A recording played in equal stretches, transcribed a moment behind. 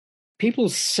people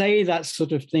say that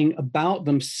sort of thing about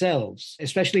themselves,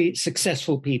 especially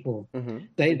successful people. Mm-hmm.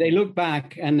 They look back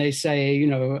and they say, you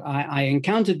know, I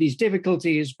encountered these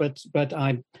difficulties, but I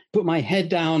put my head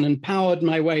down and powered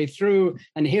my way through.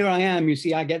 And here I am. You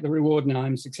see, I get the reward now.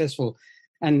 I'm successful.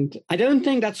 And I don't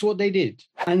think that's what they did.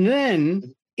 And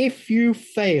then if you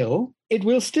fail, it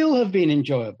will still have been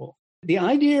enjoyable. The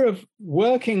idea of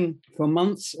working for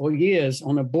months or years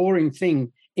on a boring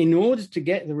thing in order to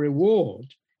get the reward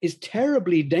is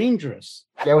terribly dangerous.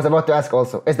 I was about to ask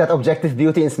also, is that objective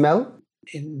beauty in smell?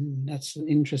 That's an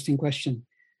interesting question.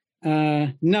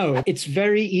 No, it's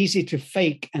very easy to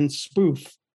fake and spoof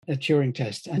a Turing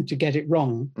test and to get it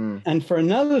wrong. And for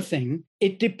another thing,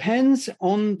 it depends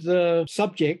on the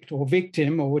subject or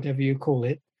victim or whatever you call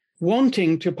it,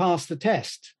 wanting to pass the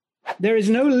test. There is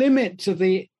no limit to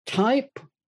the type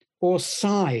or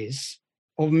size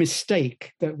of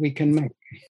mistake that we can make.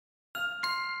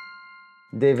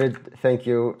 David, thank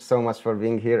you so much for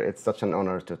being here. It's such an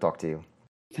honor to talk to you.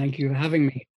 Thank you for having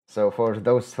me. So for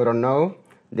those who don't know,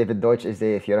 David Deutsch is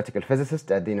a theoretical physicist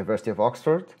at the University of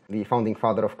Oxford, the founding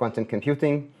father of quantum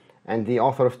computing, and the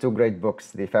author of two great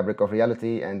books, The Fabric of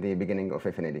Reality and The Beginning of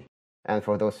Infinity. And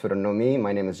for those who don't know me,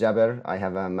 my name is Jaber. I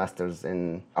have a master's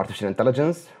in artificial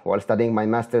intelligence. While studying my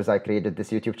master's, I created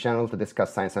this YouTube channel to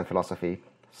discuss science and philosophy,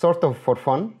 sort of for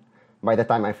fun. By the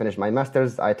time I finished my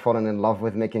master's, I'd fallen in love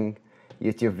with making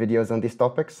YouTube videos on these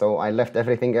topics, so I left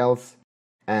everything else,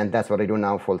 and that's what I do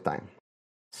now full-time.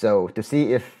 So to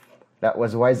see if that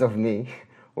was wise of me,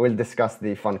 we'll discuss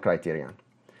the fun criterion.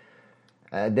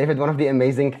 David, one of the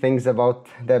amazing things about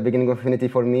the beginning of Infinity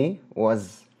for me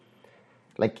was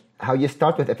like how you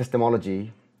start with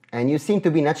epistemology, and you seem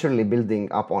to be naturally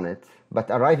building up on it, but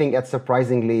arriving at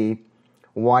surprisingly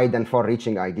wide and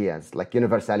far-reaching ideas, like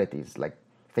universalities, like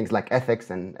things like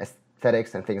ethics and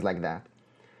aesthetics and things like that.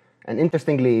 And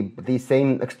interestingly, the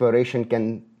same exploration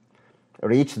can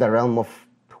reach the realm of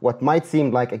what might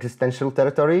seem like existential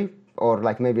territory or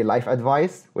like maybe life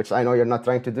advice, which I know you're not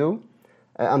trying to do,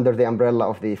 under the umbrella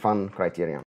of the fun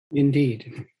criterion.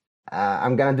 Indeed.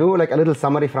 I'm going to do like a little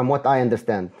summary from what I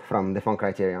understand from the fun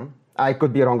criterion. I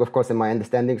could be wrong, of course, in my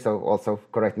understanding, so also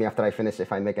correct me after I finish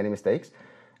if I make any mistakes.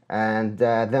 And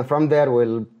then from there,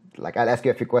 I'll ask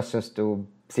you a few questions to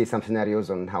see some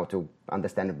scenarios on how to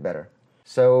understand it better.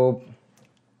 So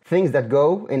things that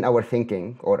go in our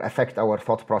thinking or affect our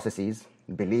thought processes,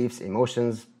 beliefs,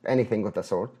 emotions, anything of the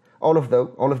sort, all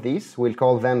of these, we'll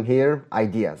call them here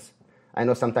ideas. I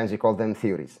know sometimes you call them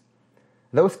theories.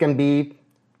 Those can be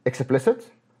explicit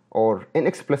or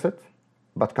inexplicit,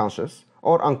 but conscious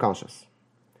or unconscious.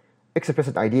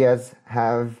 Explicit ideas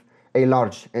have a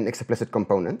large inexplicit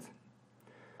component.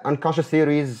 Unconscious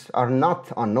theories are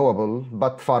not unknowable,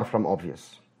 but far from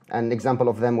obvious. An example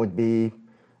of them would be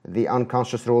the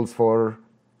unconscious rules for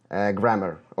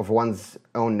grammar of one's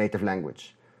own native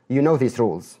language. You know these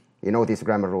rules, you know these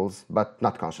grammar rules, but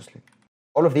not consciously.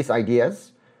 All of these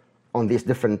ideas on these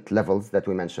different levels that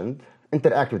we mentioned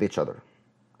interact with each other.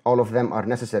 All of them are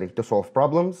necessary to solve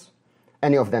problems.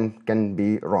 Any of them can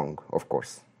be wrong, of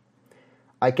course.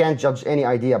 I can't judge any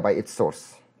idea by its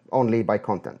source, only by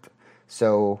content.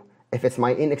 So if it's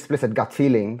my inexplicit gut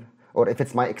feeling, or if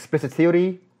it's my explicit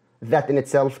theory, that in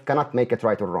itself cannot make it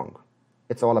right or wrong.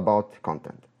 It's all about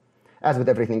content. As with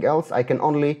everything else, I can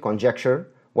only conjecture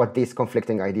what these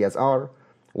conflicting ideas are,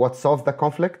 what solves the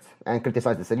conflict, and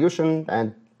criticize the solution,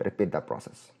 and repeat that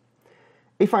process.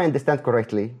 If I understand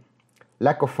correctly,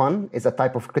 lack of fun is a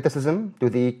type of criticism to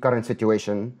the current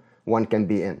situation one can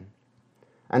be in.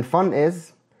 And fun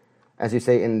is, as you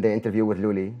say in the interview with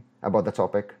Luli about the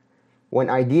topic, when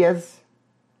ideas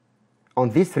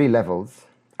on these three levels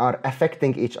are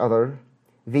affecting each other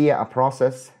via a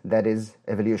process that is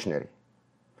evolutionary.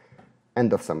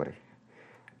 End of summary.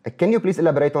 Can you please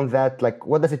elaborate on that? Like,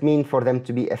 what does it mean for them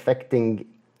to be affecting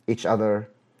each other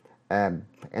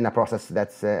in a process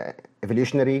that's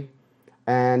evolutionary?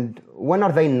 And when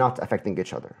are they not affecting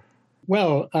each other?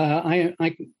 Well,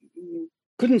 I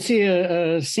couldn't see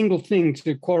a single thing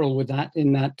to quarrel with that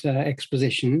in that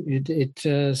exposition.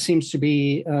 It seems to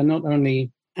be not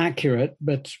only accurate,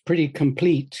 but pretty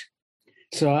complete.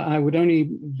 So I would only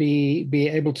be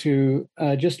able to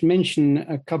just mention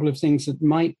a couple of things that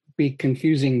might be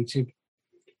confusing to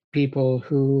people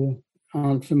who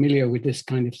aren't familiar with this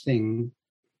kind of thing.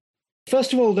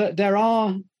 First of all, there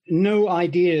are no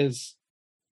ideas,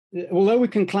 although we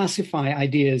can classify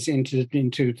ideas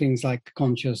into things like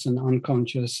conscious and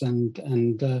unconscious, and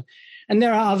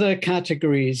there are other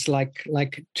categories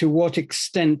like to what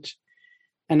extent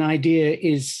an idea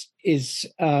is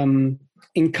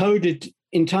encoded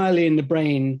entirely in the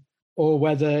brain or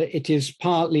whether it is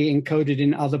partly encoded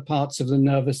in other parts of the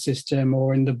nervous system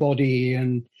or in the body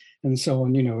and so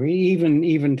on.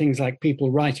 Even things like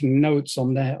people writing notes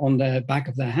on their back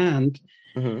of their hand,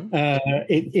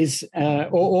 it is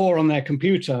or on their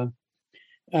computer.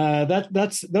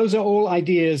 Those are all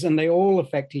ideas, and they all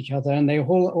affect each other, and they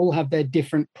all have their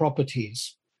different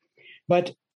properties.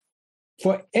 But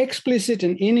for explicit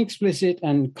and inexplicit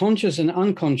and conscious and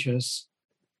unconscious,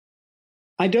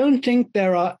 I don't think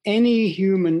there are any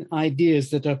human ideas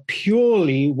that are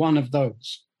purely one of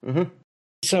those.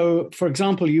 So, for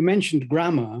example, you mentioned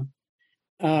grammar.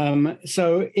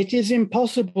 So it is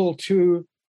impossible to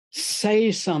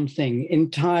say something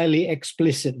entirely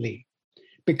explicitly,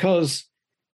 because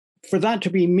for that to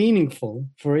be meaningful,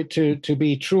 for it to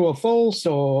be true or false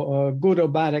or a good or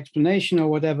bad explanation or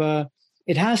whatever,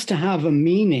 it has to have a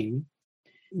meaning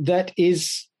that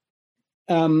is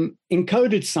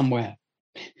encoded somewhere,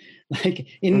 like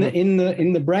in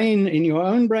the brain, in your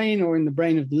own brain or in the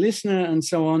brain of the listener, and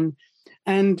so on.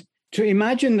 And to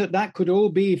imagine that could all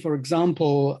be, for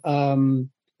example,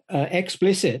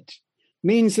 explicit,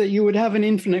 means that you would have an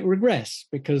infinite regress,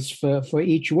 because for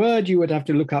each word you would have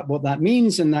to look up what that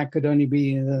means, and that could only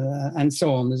be and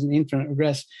so on. There's an infinite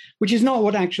regress, which is not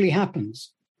what actually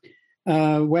happens.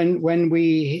 When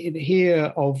we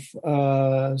hear of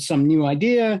some new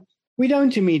idea, we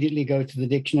don't immediately go to the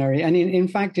dictionary, and in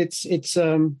fact, it's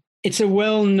a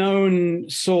well-known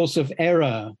source of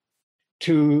error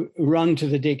to run to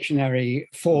the dictionary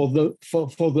for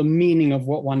the meaning of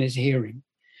what one is hearing.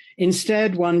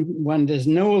 Instead, one there's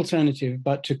no alternative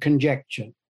but to conjecture,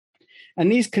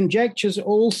 and these conjectures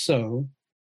also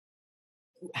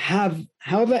have,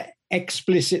 however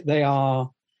explicit they are,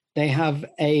 they have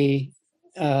an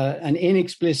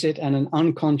inexplicit and an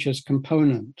unconscious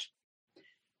component,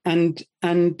 and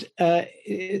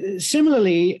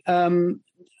similarly,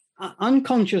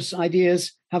 unconscious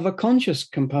ideas have a conscious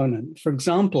component. For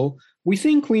example, we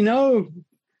think we know.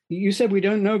 You said we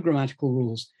don't know grammatical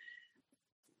rules.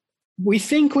 We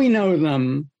think we know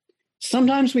them.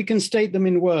 Sometimes we can state them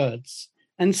in words,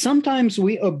 and sometimes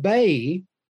we obey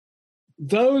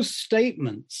those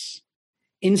statements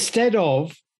instead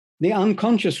of the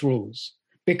unconscious rules,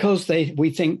 because we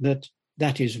think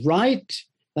that is right,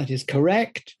 that is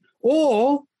correct,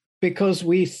 or because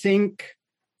we think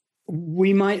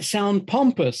we might sound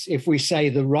pompous if we say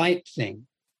the right thing,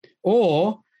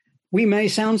 or we may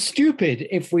sound stupid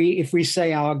if we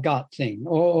say our gut thing,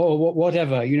 or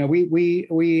whatever.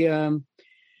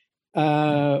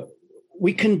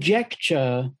 We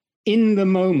conjecture in the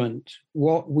moment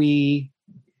what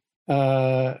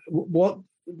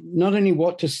not only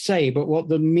what to say, but what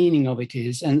the meaning of it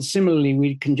is. And similarly,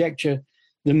 we conjecture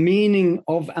the meaning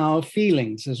of our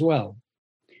feelings as well.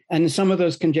 And some of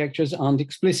those conjectures aren't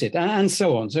explicit, and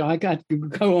so on. So I could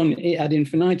go on ad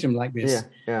infinitum like this.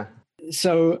 Yeah.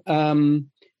 So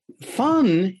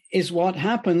fun is what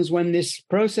happens when this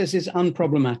process is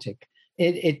unproblematic.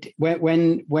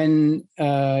 When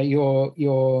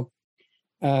you're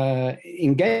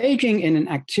engaging in an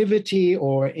activity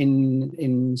or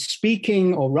in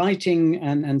speaking or writing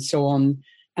and so on,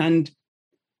 and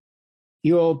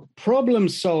your problem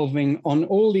solving on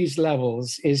all these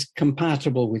levels is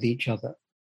compatible with each other.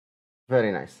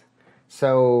 Very nice.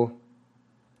 So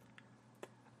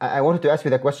I wanted to ask you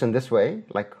the question this way,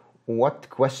 like, what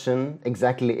question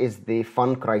exactly is the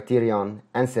fun criterion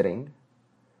answering?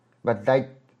 But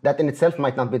that in itself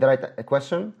might not be the right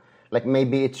question. Like,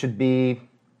 maybe it should be,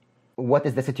 what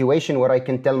is the situation where I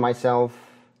can tell myself,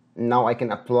 now I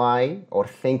can apply or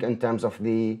think in terms of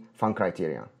the fun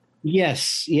criterion?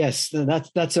 Yes,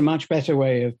 that's a much better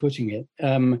way of putting it.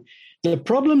 The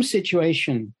problem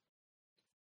situation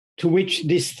to which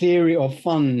this theory of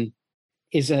fun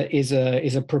is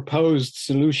a proposed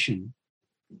solution,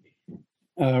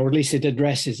 or at least it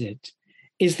addresses it,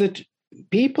 is that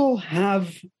people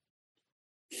have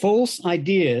false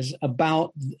ideas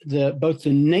about both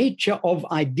the nature of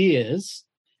ideas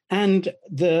and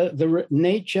the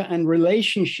nature and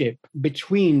relationship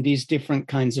between these different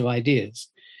kinds of ideas.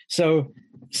 So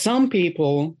some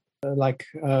people, like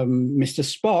Mr.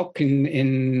 Spock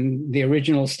in the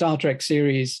original Star Trek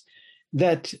series,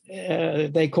 that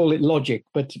they call it logic,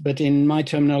 but in my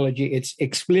terminology, it's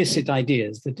explicit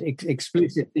ideas, that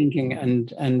explicit thinking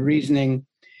and reasoning.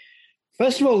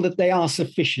 First of all, that they are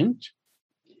sufficient.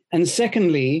 And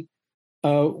secondly,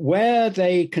 where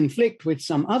they conflict with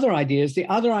some other ideas, the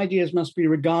other ideas must be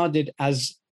regarded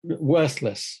as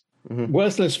worthless. Mm-hmm.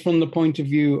 Worthless from the point of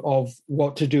view of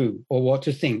what to do or what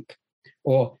to think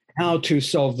or how to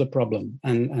solve the problem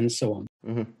and so on.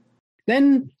 Mm-hmm.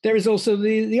 Then there is also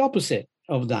the opposite.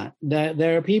 of that.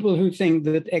 There are people who think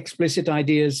that explicit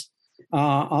ideas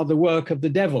are the work of the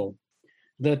devil,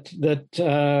 that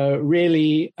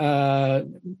really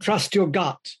trust your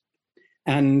gut,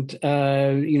 and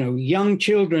young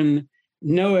children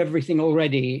know everything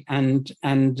already, and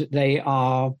they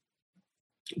are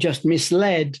just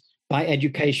misled by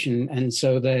education, and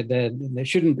so there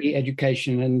shouldn't be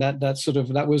education, and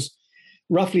that was,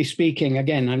 roughly speaking,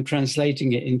 again, I'm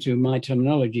translating it into my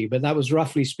terminology, but that was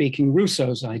roughly speaking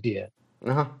Rousseau's idea.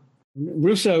 Uh-huh.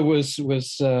 Rousseau was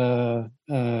a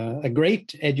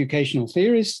great educational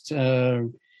theorist,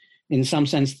 in some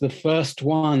sense the first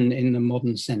one in the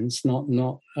modern sense, not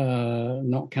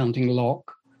counting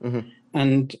Locke. Mm-hmm.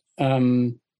 And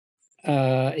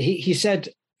he said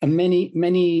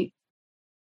many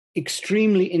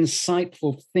extremely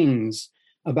insightful things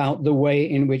about the way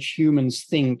in which humans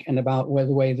think and about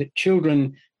the way that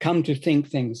children come to think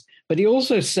things. But he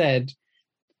also said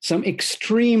some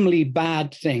extremely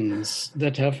bad things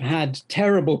that have had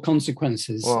terrible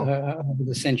consequences over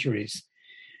the centuries.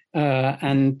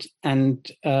 This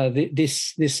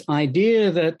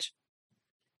idea that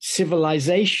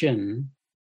civilization,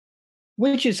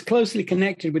 which is closely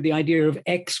connected with the idea of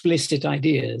explicit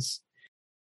ideas,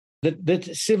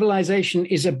 that civilization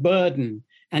is a burden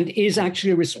and is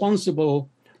actually responsible,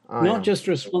 not just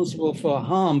responsible for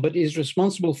harm, but is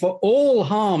responsible for all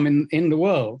harm in the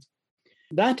world.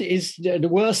 That is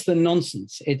worse than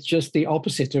nonsense. It's just the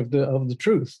opposite of the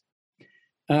truth.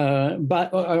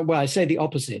 I say the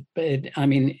opposite, but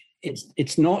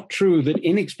it's not true that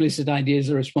inexplicit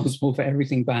ideas are responsible for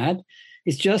everything bad.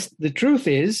 It's just the truth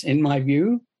is, in my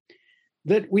view,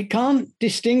 that we can't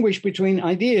distinguish between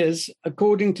ideas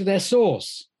according to their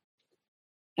source.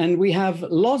 And we have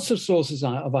lots of sources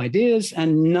of ideas,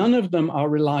 and none of them are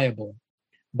reliable.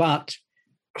 But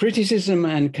criticism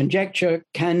and conjecture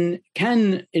can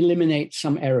eliminate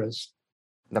some errors.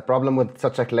 The problem with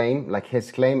such a claim, like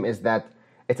his claim, is that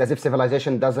it's as if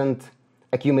civilization doesn't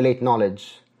accumulate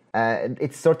knowledge.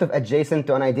 It's sort of adjacent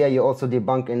to an idea you also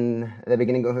debunk in The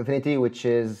Beginning of Infinity, which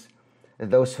is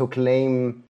those who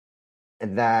claim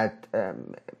that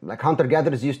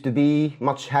hunter-gatherers used to be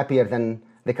much happier than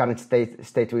the current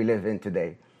state we live in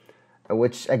today,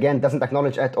 which again doesn't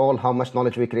acknowledge at all how much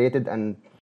knowledge we created and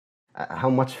how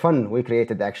much fun we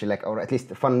created, actually, or at least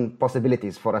fun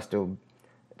possibilities for us to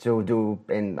do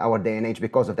in our day and age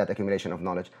because of that accumulation of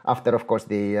knowledge. After, of course,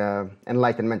 the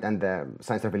Enlightenment and the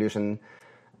Science Revolution,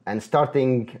 and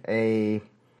starting a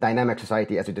dynamic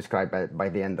society, as you described by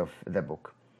the end of the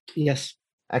book. Yes.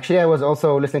 Actually, I was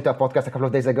also listening to a podcast a couple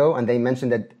of days ago, and they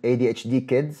mentioned that ADHD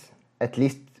kids, at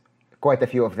least quite a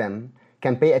few of them,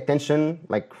 can pay attention,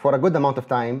 for a good amount of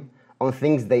time, on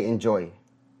things they enjoy.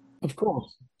 Of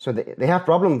course. So they have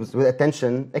problems with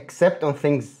attention, except on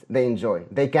things they enjoy.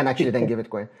 They can actually then give it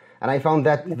quite. And I found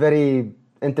that very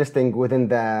interesting within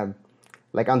the,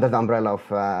 under the umbrella of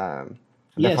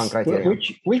the fun criteria.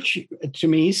 Which to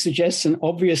me suggests an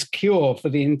obvious cure for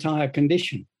the entire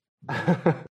condition.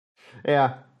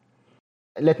 Yeah.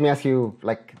 Let me ask you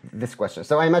this question.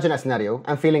 So I imagine a scenario.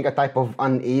 I'm feeling a type of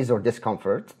unease or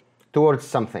discomfort towards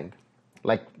something,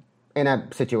 in a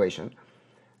situation.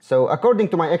 So according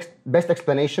to my best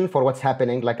explanation for what's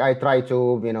happening, I try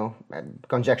to,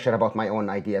 conjecture about my own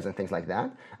ideas and things like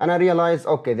that. And I realize,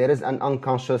 okay, there is an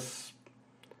unconscious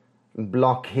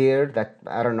block here that,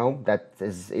 I don't know, that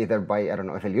is either by,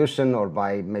 evolution or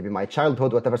by maybe my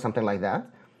childhood, whatever, something like that.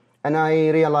 And I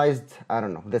realized,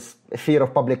 this fear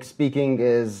of public speaking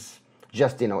is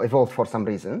just, evolved for some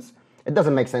reasons. It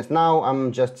doesn't make sense now.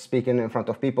 I'm just speaking in front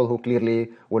of people who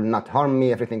clearly will not harm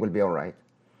me. Everything will be all right.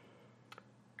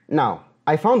 Now,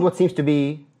 I found what seems to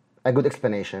be a good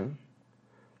explanation,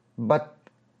 but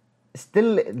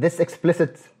still this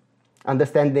explicit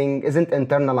understanding isn't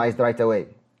internalized right away.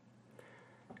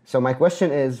 So my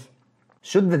question is,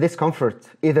 should the discomfort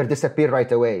either disappear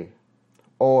right away,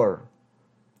 or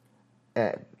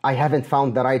I haven't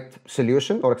found the right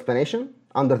solution or explanation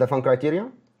under the fun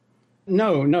criteria?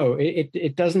 No,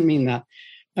 it doesn't mean that.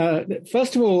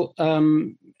 First of all,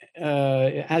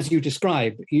 as you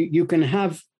describe, you can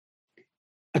have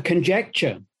a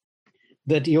conjecture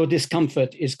that your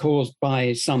discomfort is caused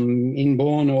by some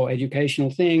inborn or educational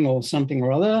thing or something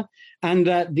or other, and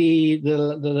that the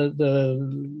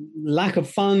lack of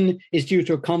fun is due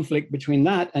to a conflict between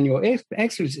that and your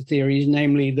explicit theories,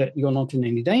 namely that you're not in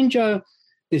any danger,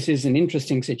 this is an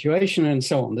interesting situation, and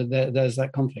so on. There's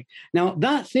that conflict. Now,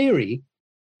 that theory,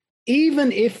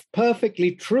 even if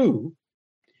perfectly true,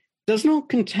 does not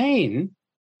contain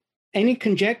any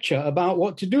conjecture about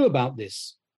what to do about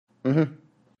this.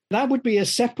 That would be a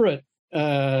separate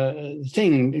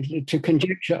thing to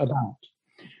conjecture about.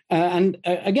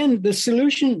 Again, the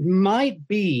solution might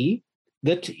be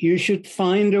that you should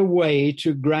find a way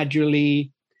to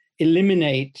gradually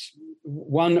eliminate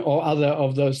one or other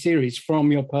of those theories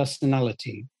from your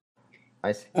personality.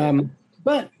 I see.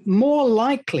 But more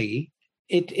likely,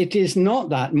 it is not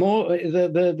that.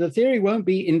 The theory won't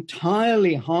be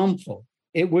entirely harmful.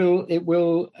 It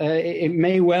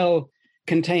may well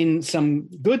contain some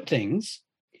good things.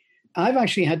 I've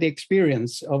actually had the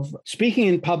experience of speaking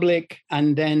in public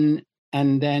and then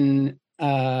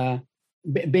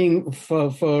being,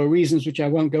 for reasons which I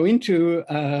won't go into,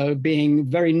 being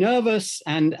very nervous,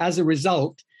 and as a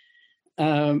result,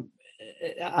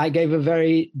 I gave a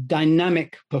very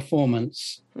dynamic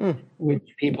performance, which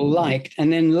people liked,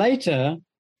 and then later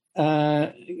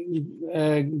gave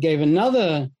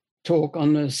another talk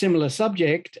on a similar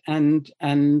subject, and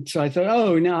so I thought,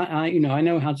 oh, now I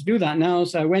know how to do that now.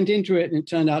 So I went into it, and it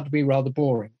turned out to be rather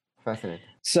boring. Fascinating.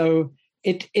 So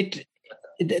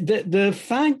the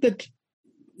fact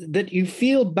that you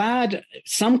feel bad,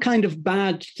 some kind of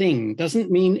bad thing, doesn't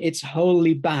mean it's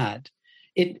wholly bad.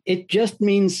 It just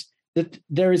means that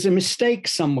there is a mistake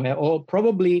somewhere, or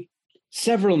probably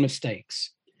several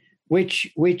mistakes,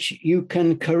 which you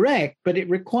can correct, but it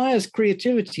requires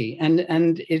creativity, and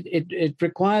it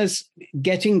requires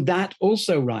getting that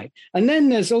also right. And then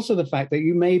there's also the fact that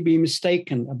you may be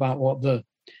mistaken about what the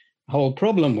whole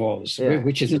problem was,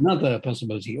 which is another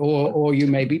possibility, or you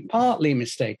may be partly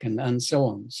mistaken, and so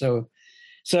on. So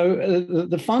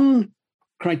the fun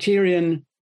criterion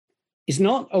is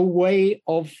not a way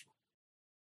of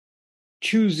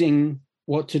choosing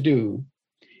what to do.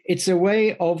 It's a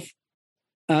way of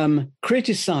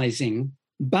criticizing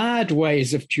bad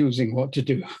ways of choosing what to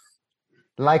do.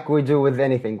 Like we do with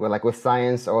anything, like with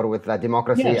science or with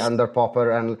democracy under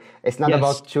Popper. And it's not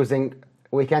about choosing.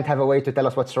 We can't have a way to tell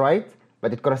us what's right,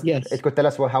 but it could tell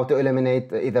us how to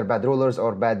eliminate either bad rulers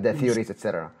or bad theories,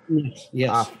 etc.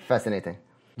 Yes. Fascinating.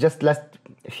 Just last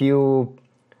few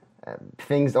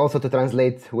things also to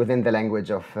translate within the language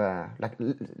of like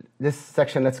this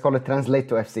section. Let's call it translate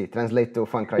to FC, translate to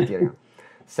fun criteria.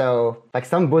 So like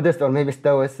some Buddhists or maybe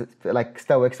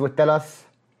Stoics would tell us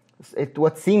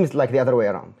what seems like the other way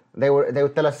around. They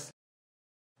would tell us,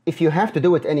 if you have to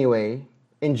do it anyway,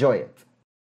 enjoy it.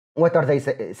 What are they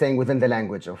saying within the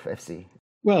language of FC?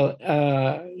 Well,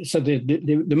 so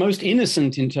the most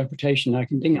innocent interpretation I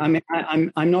can think. I mean,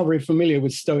 I'm not very familiar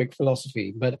with Stoic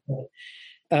philosophy, but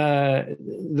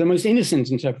the most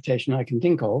innocent interpretation I can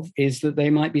think of is that they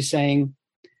might be saying,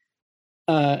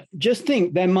 just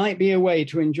think there might be a way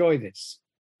to enjoy this,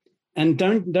 and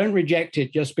don't reject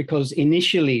it just because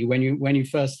initially when you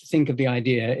first think of the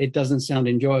idea it doesn't sound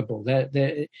enjoyable.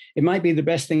 It might be the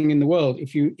best thing in the world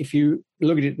if you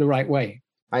look at it the right way.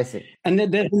 I see. And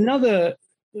there's another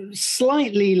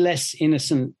slightly less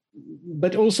innocent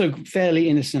but also fairly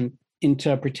innocent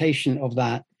interpretation of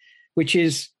that, which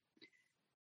is,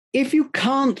 if you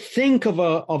can't think of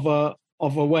a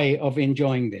way of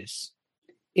enjoying this,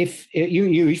 if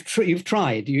you've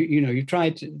tried, you've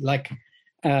tried, like,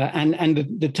 and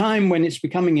the time when it's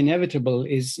becoming inevitable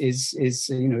is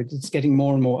it's getting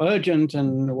more and more urgent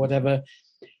and whatever.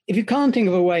 If you can't think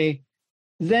of a way,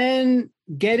 then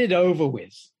get it over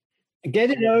with.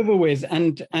 Get it over with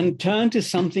and turn to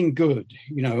something good.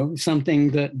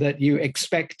 Something that you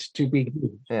expect to be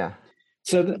good. Yeah.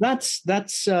 So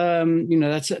that's a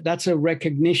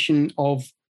recognition of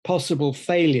possible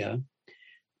failure,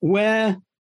 where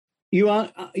you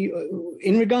are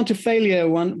in regard to failure.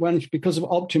 One because of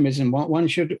optimism, one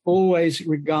should always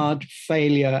regard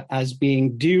failure as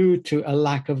being due to a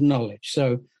lack of knowledge.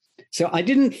 So I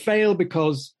didn't fail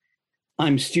because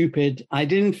I'm stupid. I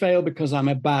didn't fail because I'm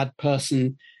a bad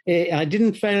person. I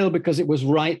didn't fail because it was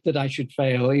right that I should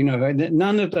fail.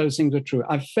 None of those things are true.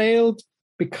 I failed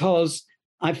because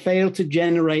I failed to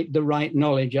generate the right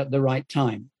knowledge at the right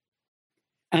time.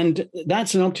 And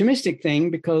that's an optimistic thing,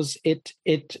 because it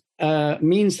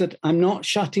means that I'm not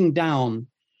shutting down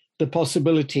the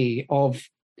possibility of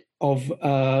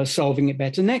solving it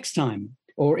better next time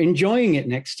or enjoying it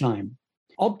next time.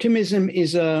 Optimism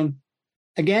is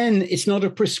again, it's not a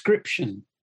prescription.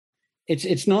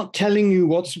 It's not telling you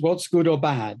what's good or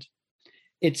bad.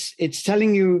 It's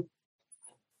telling you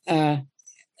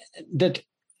that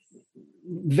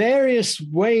various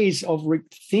ways of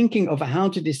thinking of how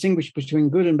to distinguish between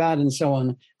good and bad and so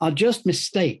on are just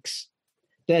mistakes.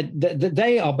 That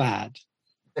they are bad.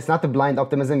 It's not a blind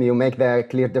optimism. You make the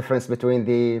clear difference between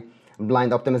the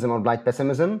blind optimism or blind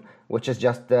pessimism, which is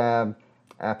just a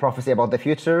prophecy about the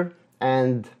future,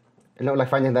 and like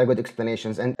finding the good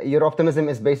explanations. And your optimism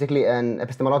is basically an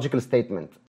epistemological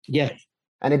statement. Yes.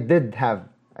 And it did have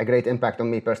a great impact on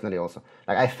me personally also.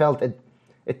 Like I felt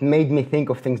it made me think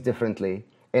of things differently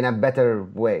in a better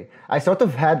way. I sort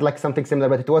of had like something similar,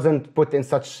 but it wasn't put in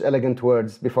such elegant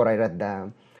words before I read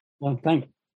the. Well, thank you.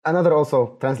 Another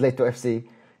also translate to FC.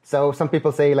 So some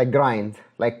people say like grind,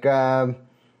 like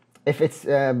if it's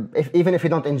if even if you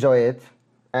don't enjoy it,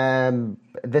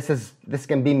 this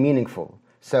can be meaningful.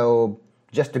 So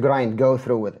just to grind, go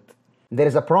through with it. There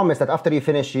is a promise that after you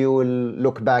finish, you will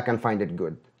look back and find it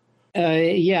good.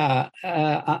 I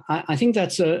think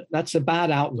that's a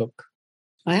bad outlook.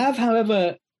 I have,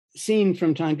 however, seen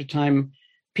from time to time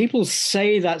people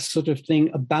say that sort of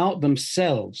thing about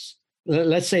themselves.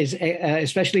 Let's say,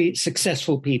 especially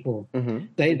successful people,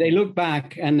 they look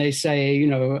back and they say, you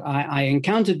know, I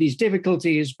encountered these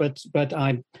difficulties, but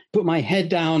I put my head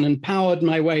down and powered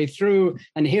my way through,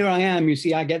 and here I am. You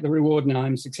see, I get the reward now.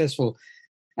 I'm successful,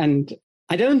 and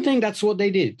I don't think that's what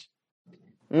they did.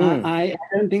 I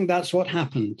don't think that's what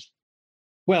happened.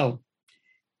 Well,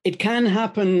 it can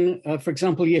happen. For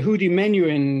example, Yehudi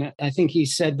Menuhin, I think he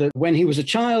said that when he was a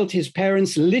child, his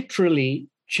parents literally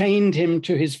chained him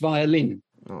to his violin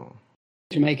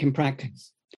to make him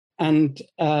practice. And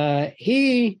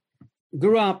he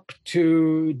grew up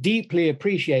to deeply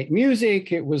appreciate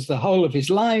music. It was the whole of his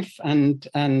life and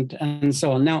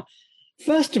so on. Now,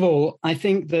 first of all, I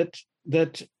think that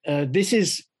this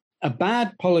is a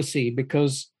bad policy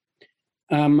because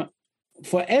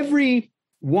for every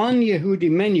one Yehudi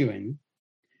Menuhin,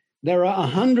 there are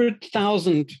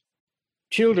 100,000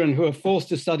 children who are forced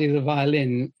to study the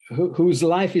violin, whose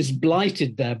life is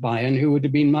blighted thereby and who would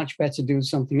have been much better doing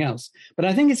something else. But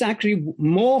I think it's actually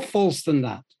more false than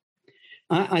that.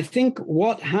 I think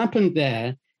what happened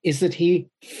there is that he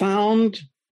found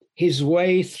his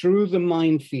way through the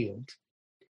minefield.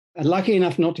 Lucky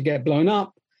enough not to get blown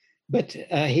up, but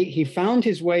he found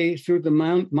his way through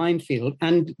the minefield.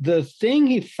 And the thing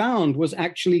he found was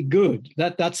actually good.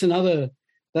 That's another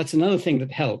thing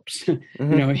that helps. You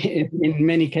know, in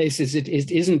many cases, it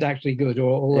isn't actually good,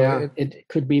 or it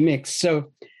could be mixed.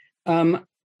 So, and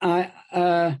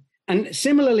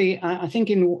similarly, I think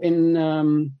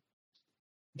in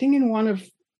one of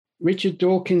Richard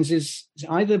Dawkins's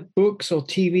either books or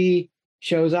TV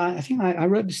shows, I think I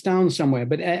wrote this down somewhere,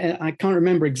 but I can't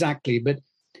remember exactly. But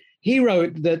he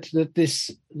wrote that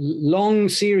this long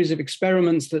series of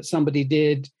experiments that somebody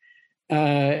did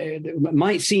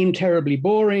might seem terribly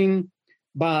boring,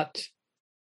 but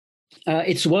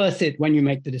it's worth it when you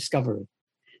make the discovery.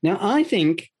 Now, I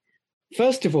think,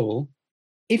 first of all,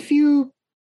 if you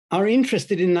are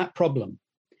interested in that problem,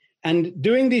 and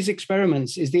doing these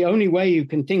experiments is the only way you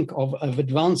can think of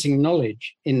advancing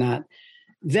knowledge in that,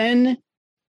 then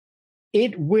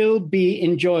it will be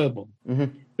enjoyable.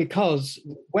 Because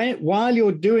while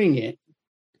you're doing it,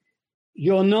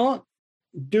 you're not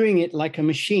doing it like a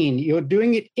machine. You're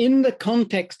doing it in the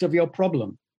context of your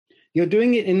problem. You're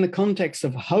doing it in the context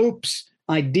of hopes,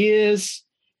 ideas,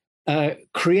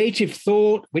 creative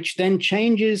thought, which then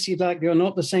changes. You're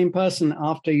not the same person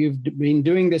after you've been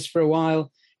doing this for a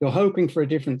while. You're hoping for a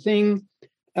different thing.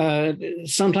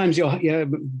 Sometimes you're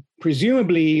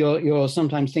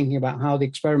sometimes thinking about how the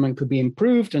experiment could be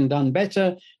improved and done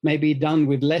better, maybe done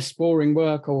with less boring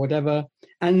work or whatever.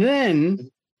 And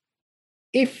then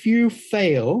if you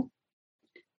fail,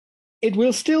 it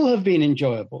will still have been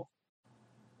enjoyable.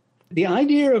 The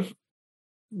idea of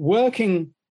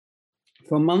working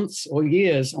for months or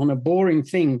years on a boring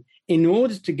thing in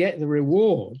order to get the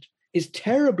reward is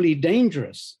terribly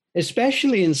dangerous,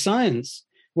 especially in science,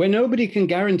 where nobody can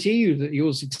guarantee you that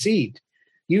you'll succeed.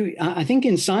 I think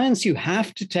in science, you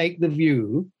have to take the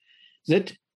view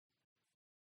that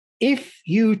if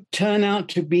you turn out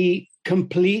to be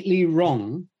completely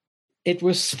wrong, it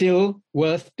was still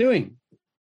worth doing.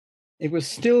 It was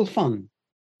still fun.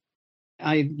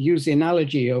 I use the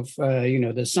analogy of,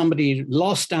 there's somebody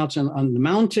lost out on the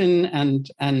mountain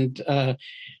and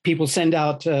people send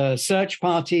out a search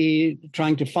party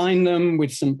trying to find them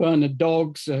with some Bernard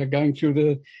dogs going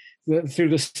through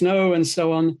the snow and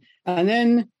so on. And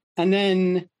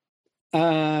then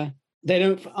they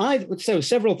don't, so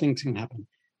several things can happen.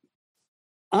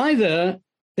 Either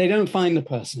they don't find the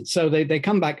person. So they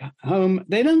come back home.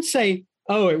 They don't say,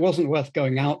 oh, it wasn't worth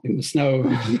going out in the snow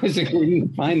because we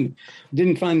didn't find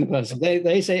the person.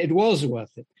 They say it was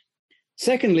worth it.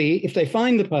 Secondly, if they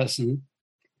find the person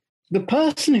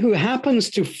who happens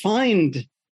to find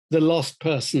the lost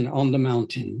person on the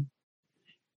mountain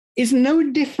is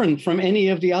no different from any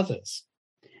of the others.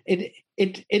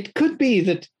 It could be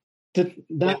that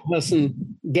that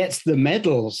person gets the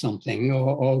medal or something,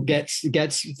 or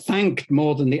gets thanked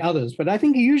more than the others. But I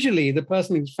think usually the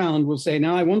person who's found will say,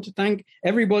 "Now I want to thank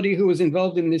everybody who was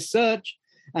involved in this search,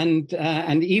 and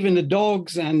even the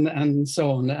dogs and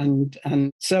so on."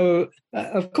 And so,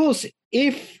 of course,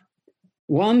 if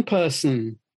one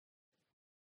person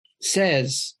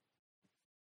says,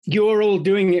 "You're all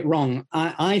doing it wrong.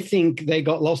 I think they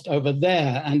got lost over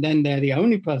there, and then they're the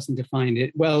only person to find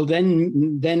it." Well,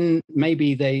 then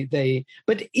maybe they.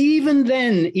 But even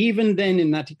then,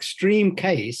 in that extreme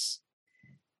case,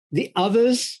 the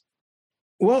others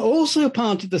were also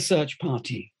part of the search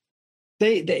party.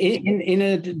 They in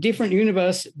a different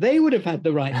universe, they would have had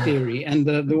the right theory, and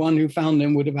the one who found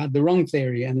them would have had the wrong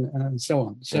theory, and so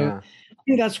on. So yeah. I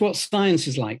think that's what science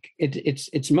is like.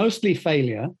 It's mostly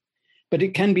failure, but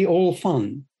it can be all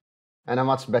fun. And a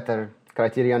much better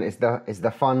criterion is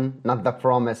the fun, not the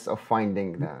promise of finding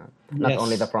not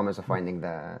only the promise of finding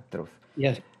the truth.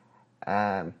 Yes.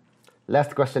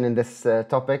 Last question in this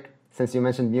topic, since you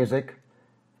mentioned music.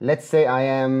 Let's say I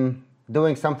am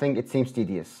doing something, it seems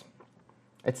tedious.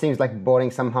 It seems like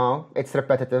boring somehow. It's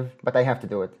repetitive, but I have to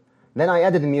do it. Then I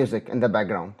added music in the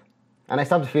background, and I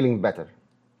started feeling better.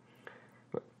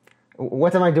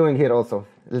 What am I doing here also?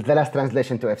 The last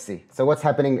translation to FC. So what's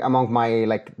happening among my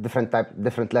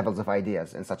different levels of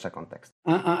ideas in such a context?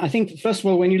 I think, first of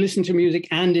all, when you listen to music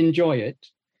and enjoy it,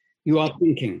 you are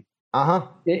thinking. Uh-huh.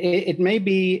 It may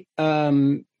be,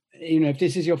 if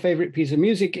this is your favorite piece of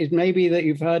music, it may be that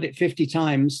you've heard it 50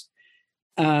 times.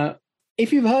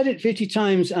 If you've heard it 50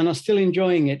 times and are still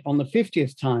enjoying it on the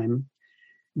 50th time,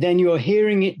 then you're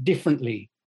hearing it differently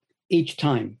each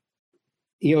time.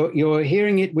 You're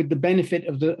hearing it with the benefit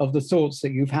of the thoughts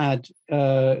that you've had.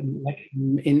 Like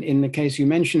in the case you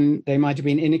mentioned, they might have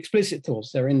been inexplicit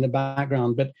thoughts. They're in the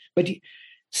background, but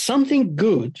something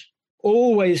good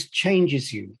always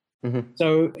changes you. Mm-hmm.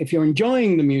 So if you're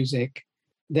enjoying the music,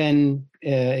 then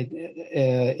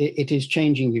it is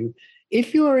changing you.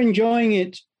 If you are enjoying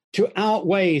it to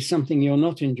outweigh something you're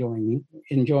not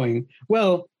enjoying,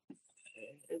 well,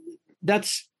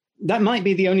 that might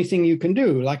be the only thing you can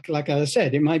do. Like I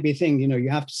said, it might be a thing, you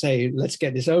have to say, let's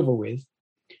get this over with.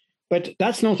 But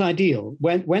that's not ideal.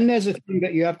 When there's a thing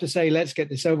that you have to say, let's get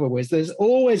this over with, there's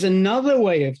always another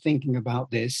way of thinking about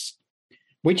this,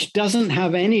 which doesn't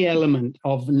have any element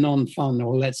of non-fun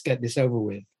or let's get this over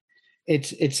with.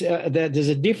 There's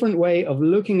a different way of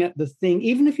looking at the thing,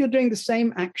 even if you're doing the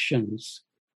same actions,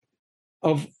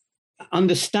 of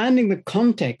understanding the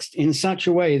context in such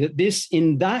a way that this,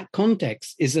 in that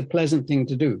context, is a pleasant thing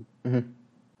to do. Mm-hmm.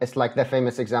 It's like the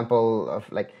famous example of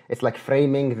it's like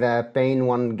framing the pain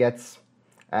one gets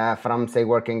from, say,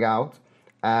 working out.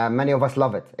 Many of us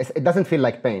love it. It doesn't feel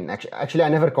like pain. Actually, I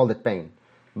never called it pain.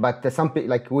 But some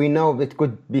we know it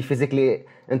could be physically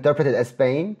interpreted as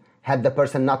pain had the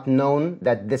person not known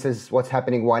that this is what's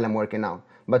happening while I'm working out.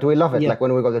 But we love it, like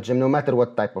when we go to the gym, no matter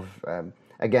what type of,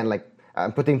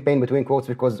 I'm putting pain between quotes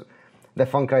because the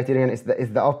fun criterion is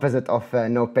the opposite of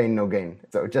no pain, no gain.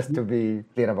 So just to be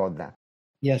clear about that.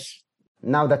 Yes.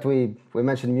 Now that we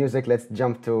mentioned music, let's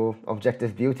jump to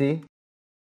objective beauty.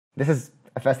 This is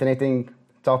a fascinating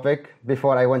topic.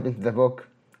 Before I went into the book,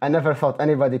 I never thought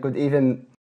anybody could even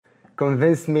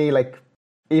convince me,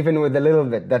 even with a little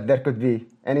bit, that there could be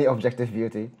any objective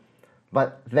beauty.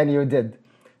 But then you did.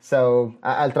 So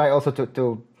I'll try also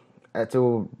to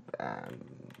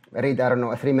read, a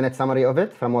 3-minute summary of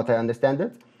it from what I understand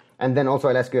it. And then also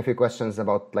I'll ask you a few questions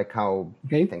about how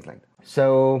things like that.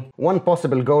 So one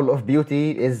possible goal of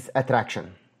beauty is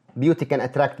attraction. Beauty can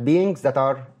attract beings that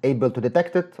are able to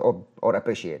detect it or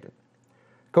appreciate it.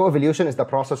 Co-evolution is the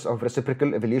process of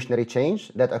reciprocal evolutionary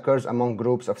change that occurs among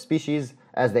groups of species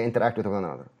as they interact with one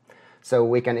another. So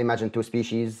we can imagine two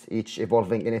species, each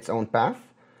evolving in its own path.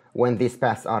 When these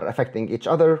paths are affecting each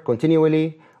other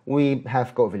continually, we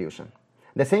have co-evolution.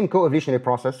 The same co-evolutionary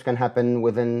process can happen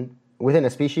within a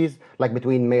species, like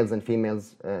between males and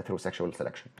females through sexual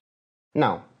selection.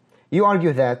 Now, you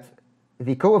argue that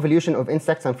the co-evolution of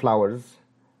insects and flowers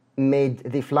made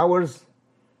the flowers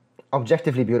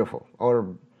objectively beautiful,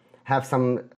 or have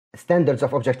some standards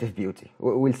of objective beauty.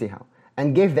 We'll see how.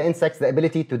 And gave the insects the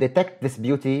ability to detect this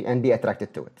beauty and be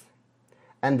attracted to it.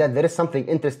 And that there is something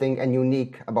interesting and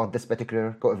unique about this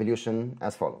particular co-evolution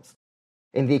as follows.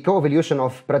 In the co-evolution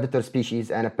of predator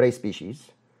species and a prey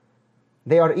species,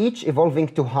 they are each evolving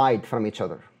to hide from each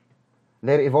other.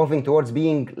 They're evolving towards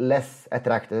being less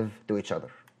attractive to each other.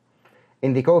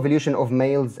 In the co-evolution of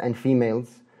males and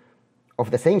females of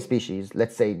the same species,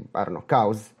 let's say,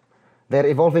 cows, they're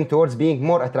evolving towards being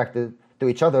more attractive to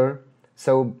each other.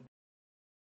 So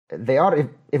they are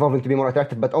evolving to be more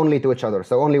attractive, but only to each other,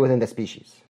 so only within the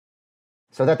species.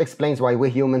 So that explains why we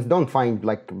humans don't find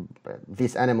like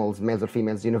these animals, males or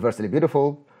females, universally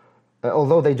beautiful,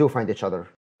 although they do find each other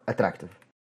attractive.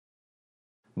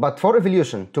 But for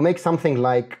evolution, to make something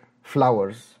like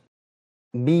flowers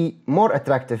be more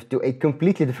attractive to a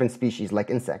completely different species like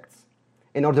insects,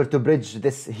 in order to bridge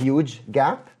this huge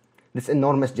gap, this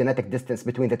enormous genetic distance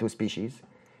between the two species,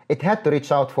 it had to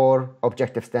reach out for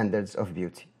objective standards of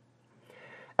beauty.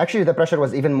 Actually, the pressure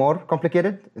was even more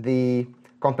complicated. The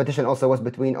competition also was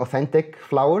between authentic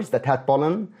flowers that had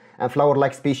pollen and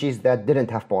flower-like species that didn't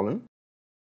have pollen,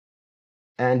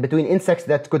 and between insects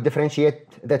that could differentiate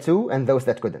the two and those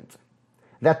that couldn't.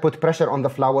 That put pressure on the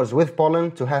flowers with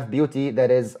pollen to have beauty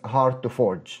that is hard to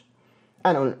forge,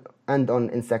 and on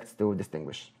insects to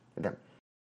distinguish them.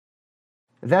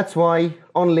 That's why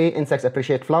only insects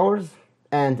appreciate flowers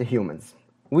and humans.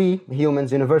 We,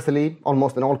 humans, universally,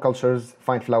 almost in all cultures,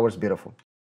 find flowers beautiful.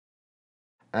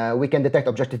 We can detect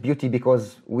objective beauty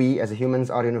because we, as humans,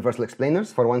 are universal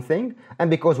explainers, for one thing, and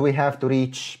because we have to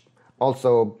reach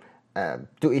also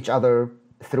to each other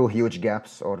through huge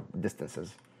gaps or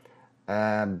distances.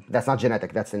 That's not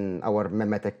genetic, that's in our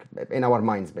mimetic, in our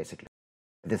minds, basically,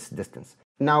 this distance.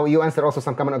 Now, you answer also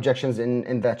some common objections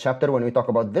in that chapter when we talk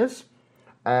about this.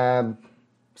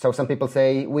 So some people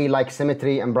say we like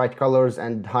symmetry and bright colors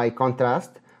and high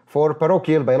contrast for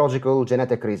parochial biological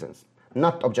genetic reasons,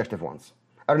 not objective ones.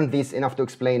 Aren't these enough to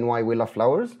explain why we love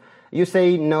flowers? You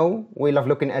say no, we love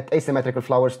looking at asymmetrical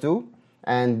flowers too,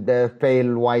 and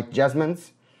pale white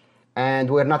jasmines, and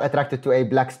we're not attracted to a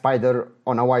black spider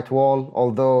on a white wall,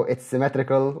 although it's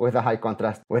symmetrical with a high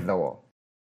contrast with the wall.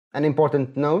 An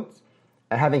important note,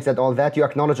 having said all that, you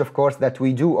acknowledge, of course, that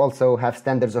we do also have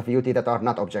standards of beauty that are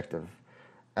not objective.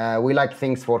 We like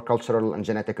things for cultural and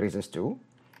genetic reasons too.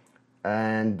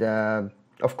 And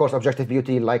of course, objective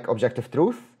beauty, like objective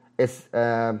truth, is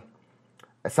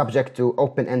subject to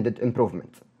open-ended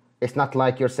improvement. It's not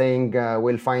like you're saying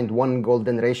we'll find one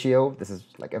golden ratio. This is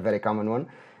like a very common one.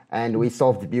 And we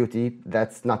solved beauty.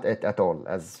 That's not it at all,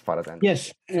 as far as I know.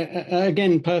 Yes,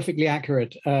 again, perfectly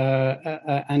accurate.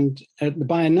 And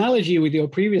by analogy with your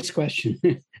previous question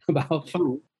about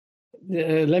fun,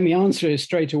 let me answer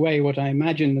straight away what I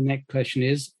imagine the next question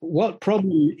is. What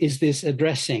problem is this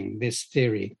addressing, this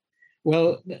theory?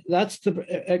 Well, that's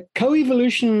the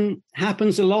coevolution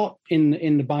happens a lot in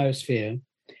the biosphere.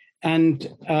 And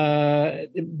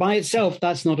by itself,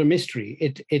 that's not a mystery.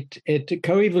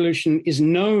 Coevolution is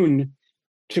known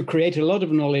to create a lot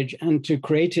of knowledge and to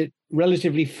create it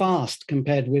relatively fast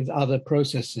compared with other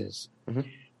processes.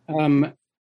 Mm-hmm.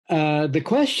 The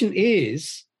question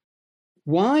is,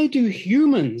 why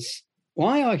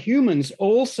are humans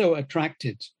also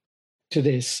attracted to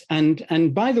this?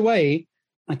 And by the way,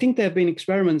 I think there have been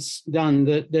experiments done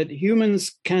that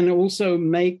humans can also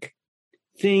make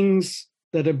things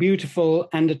that are beautiful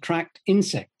and attract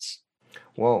insects.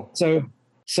 Whoa.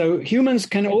 So humans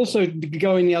can also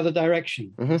go in the other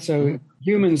direction. Mm-hmm. So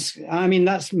humans, I mean,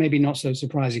 that's maybe not so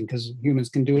surprising because humans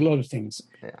can do a lot of things.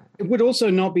 Yeah. It would also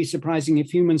not be surprising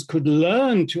if humans could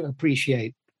learn to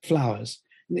appreciate flowers.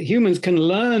 Humans can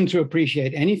learn to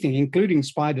appreciate anything, including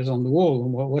spiders on the wall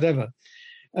or whatever.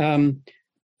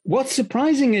 What's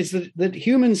surprising is that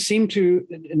humans seem to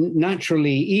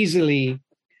naturally, easily,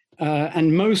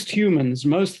 and most humans,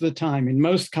 most of the time, in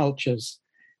most cultures,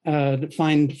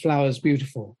 find flowers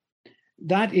beautiful.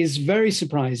 That is very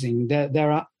surprising.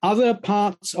 There are other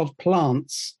parts of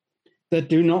plants that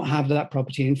do not have that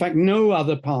property. In fact, no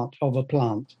other part of a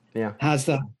plant has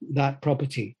that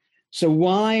property. So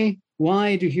why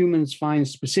do humans find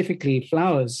specifically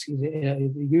flowers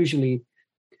usually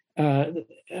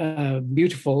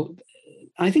beautiful?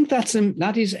 I think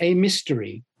that is a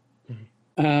mystery.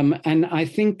 And I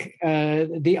think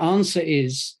the answer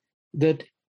is that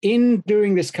in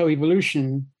doing this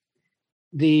coevolution,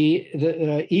 the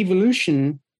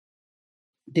evolution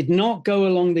did not go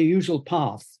along the usual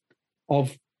path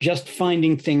of just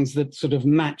finding things that sort of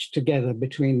match together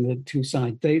between the two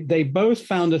sides. They both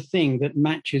found a thing that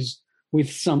matches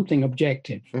with something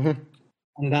objective, mm-hmm.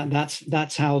 and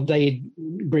that's how they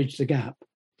bridge the gap.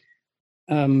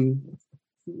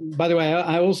 By the way,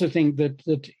 I also think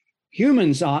that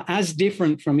humans are as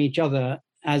different from each other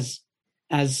as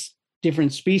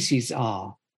different species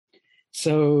are.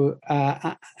 So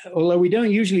although we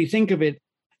don't usually think of it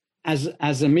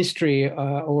as a mystery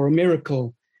or a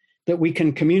miracle that we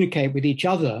can communicate with each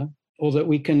other or that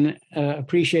we can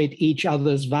appreciate each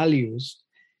other's values,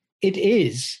 it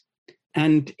is.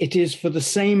 And it is for the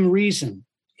same reason.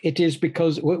 It is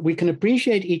because we can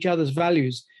appreciate each other's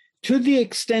values to the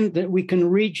extent that we can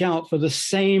reach out for the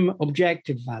same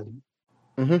objective value.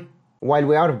 Mm-hmm. While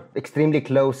we are extremely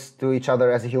close to each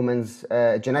other as humans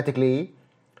genetically,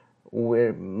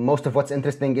 most of what's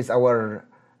interesting is our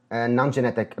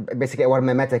non-genetic, basically our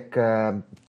mimetic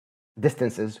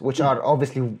distances, which are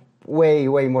obviously way,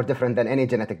 way more different than any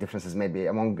genetic differences maybe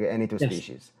among any two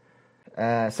species.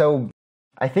 So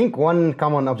I think one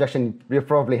common objection, you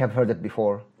probably have heard it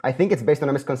before. I think it's based on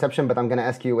a misconception, but I'm going to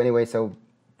ask you anyway, so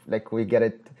like we get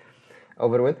it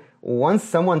over with. Once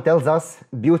someone tells us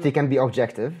beauty can be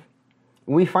objective,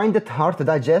 we find it hard to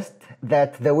digest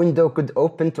that the window could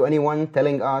open to anyone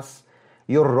telling us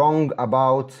you're wrong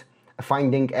about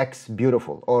finding X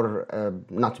beautiful or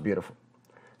not beautiful.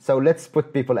 So let's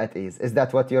put people at ease. Is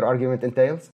that what your argument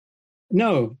entails?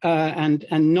 No, and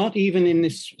not even in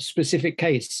this specific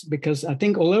case, because I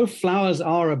think although flowers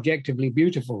are objectively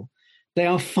beautiful, they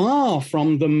are far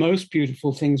from the most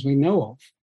beautiful things we know of.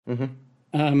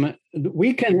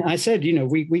 We can, I said,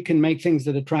 we can make things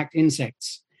that attract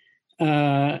insects,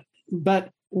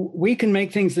 but we can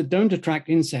make things that don't attract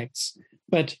insects,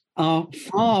 but are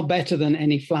far better than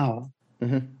any flower.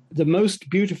 The most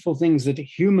beautiful things that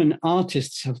human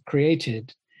artists have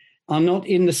created are not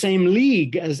in the same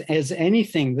league as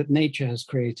anything that nature has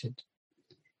created.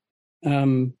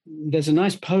 There's a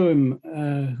nice poem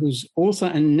whose author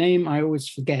and name I always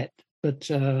forget, but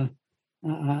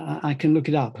I can look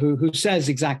it up, who says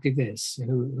exactly this,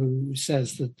 who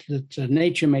says that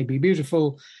nature may be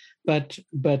beautiful, but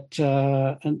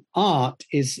an art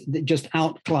just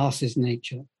outclasses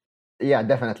nature. Yeah,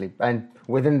 definitely. And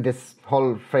within this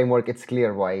whole framework, it's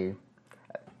clear why.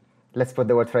 Let's put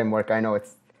the word framework. I know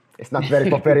it's not very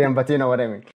Popperian, but you know what I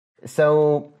mean.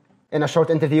 So in a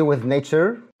short interview with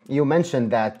Nature, you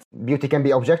mentioned that beauty can be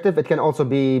objective. It can also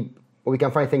be, we can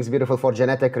find things beautiful for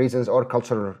genetic reasons or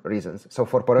cultural reasons. So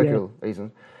for parochial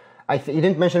reasons. You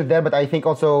didn't mention it there, but I think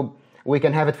also we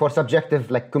can have it for subjective,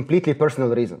 like completely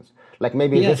personal reasons. Like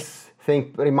maybe this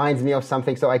thing reminds me of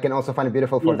something, so I can also find it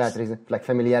beautiful for that reason, like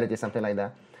familiarity, something like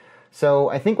that. So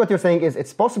I think what you're saying is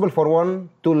it's possible for one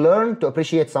to learn to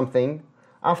appreciate something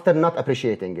after not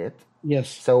appreciating it. Yes.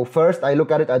 So first I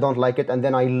look at it, I don't like it, and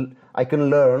then I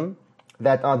can learn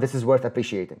that this is worth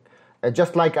appreciating.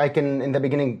 Just like I can in the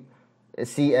beginning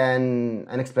see an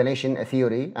explanation, a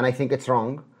theory, and I think it's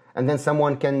wrong, and then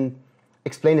someone can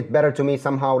explain it better to me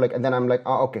somehow, like, and then I'm like,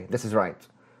 okay, this is right.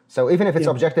 So even if it's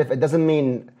objective, it doesn't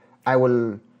mean I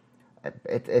will.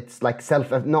 It's like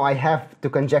no, I have to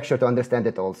conjecture to understand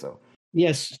it also.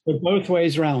 Yes, so both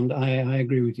ways round. I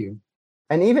agree with you.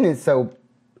 And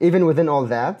even within all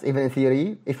that, even in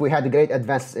theory, if we had great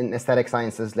advances in aesthetic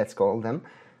sciences, let's call them,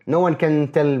 no one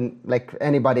can tell like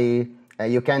anybody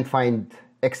you can't find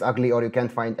X ugly or you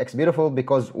can't find X beautiful,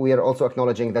 because we are also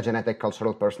acknowledging the genetic,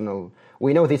 cultural, personal.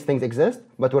 We know these things exist,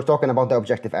 but we're talking about the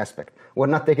objective aspect. We're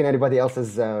not taking anybody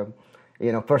else's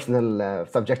personal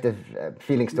subjective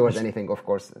feelings towards anything, of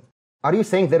course. Are you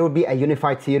saying there would be a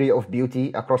unified theory of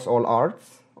beauty across all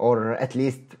arts? Or at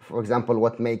least, for example,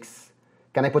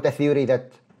 can I put a theory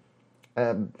that,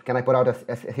 can I put out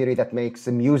a theory that makes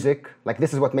music, like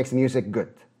this is what makes music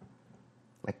good?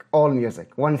 Like all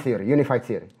music, one theory, unified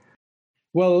theory.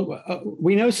 Well,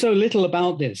 we know so little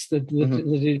about this that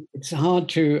it's hard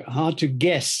to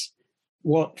guess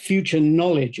what future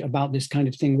knowledge about this kind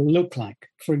of thing will look like.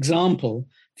 For example,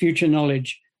 future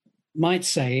knowledge might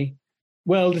say,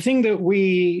 well, the thing that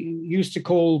we used to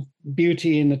call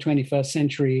beauty in the 21st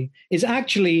century is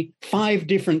actually 5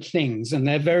 different things, and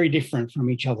they're very different from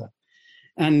each other.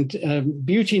 And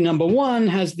beauty number 1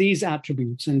 has these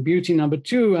attributes, and beauty number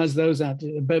 2 has those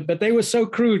attributes. But they were so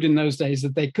crude in those days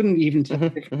that they couldn't even tell the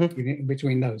difference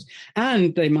between those.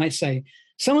 And they might say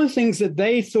some of the things that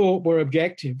they thought were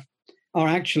objective are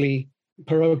actually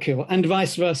parochial, and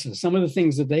vice versa. Some of the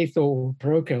things that they thought were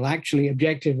parochial are actually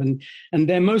objective, and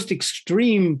their most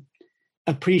extreme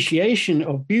appreciation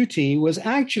of beauty was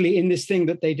actually in this thing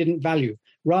that they didn't value.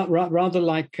 Rather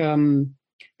like the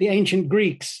ancient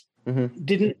Greeks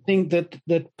didn't think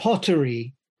that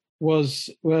pottery was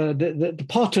the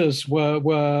potters were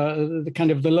the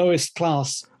kind of the lowest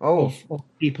class of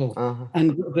people,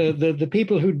 and the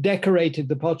people who decorated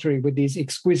the pottery with these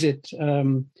exquisite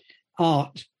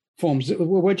art forms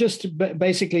were just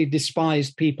basically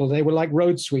despised people. They were like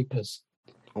road sweepers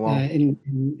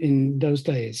in those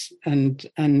days,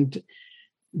 and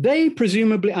they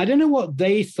presumably, I don't know what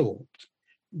they thought.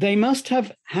 They must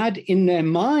have had in their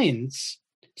minds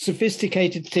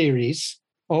sophisticated theories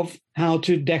of how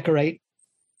to decorate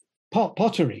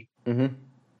pottery.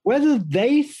 Whether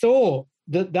they thought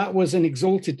that was an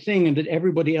exalted thing and that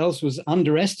everybody else was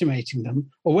underestimating them,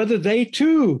 or whether they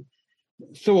too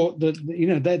thought that,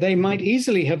 they might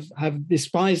easily have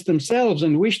despised themselves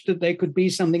and wished that they could be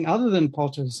something other than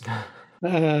potters.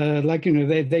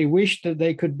 They wished that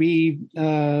they could be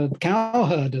cow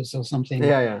herders or something.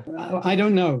 Yeah. I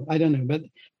don't know. But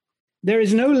there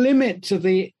is no limit to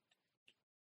the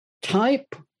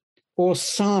type or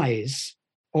size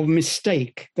of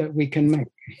mistake that we can make.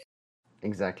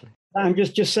 Exactly. I'm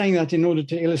just saying that in order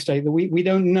to illustrate that we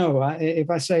don't know. If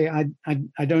I say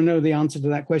I don't know the answer to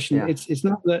that question, it's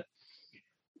not that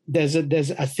there's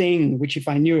a thing which if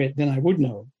I knew it, then I would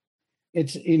know.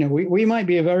 It's, we might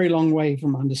be a very long way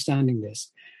from understanding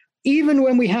this. Even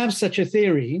when we have such a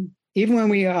theory, even when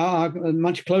we are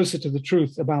much closer to the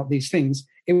truth about these things,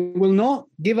 it will not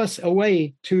give us a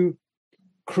way to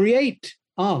create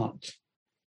art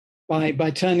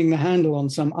by turning the handle on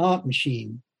some art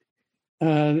machine.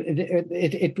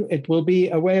 It will be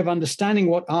a way of understanding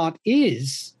what art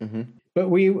is, but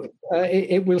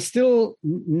it will still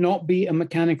not be a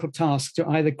mechanical task to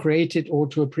either create it or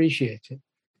to appreciate it,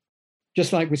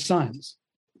 just like with science.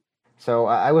 So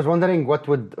I was wondering what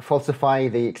would falsify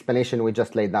the explanation we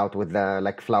just laid out with the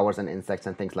like flowers and insects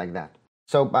and things like that.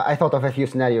 So I thought of a few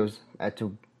scenarios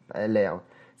to lay out.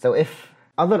 So if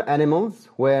other animals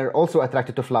were also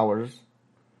attracted to flowers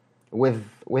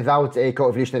without a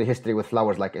co-evolutionary history with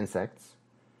flowers like insects,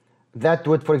 that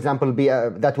would, for example, be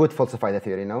that would falsify the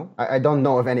theory. No, I don't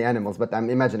know of any animals, but I'm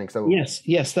imagining. So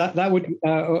yes, that would.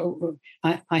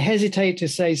 I hesitate to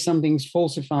say something's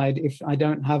falsified if I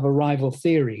don't have a rival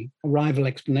theory, a rival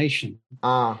explanation.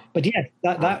 But yes,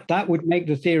 that would make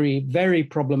the theory very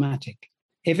problematic.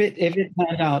 If it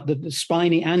turned out that the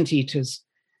spiny anteaters.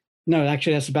 No,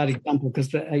 actually, that's a bad example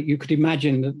because you could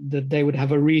imagine that they would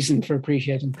have a reason for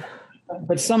appreciating.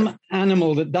 But some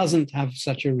animal that doesn't have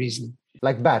such a reason.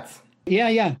 Like bats.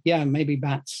 Yeah, maybe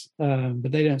bats,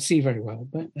 but they don't see very well.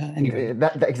 But anyway.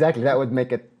 Exactly, that would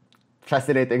make it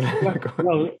fascinating.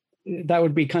 Well, that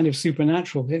would be kind of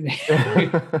supernatural.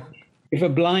 If a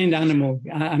blind animal,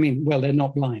 they're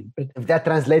not blind. But if that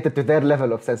translated to their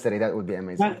level of sensory, that would be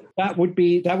amazing. That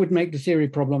would make the theory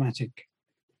problematic.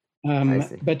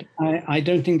 But I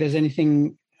don't think there's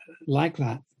anything like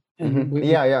that. I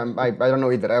don't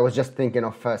know either. I was just thinking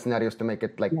of scenarios to make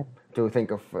it to think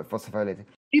of falsifiability.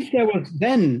 If there was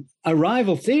then a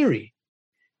rival theory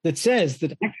that says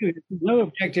that actually there's no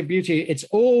objective beauty, it's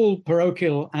all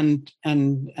parochial, and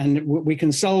we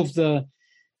can solve the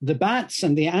bats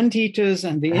and the anteaters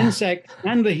and the insects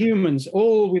and the humans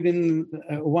all within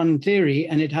one theory,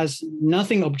 and it has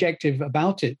nothing objective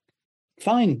about it.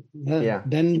 Fine.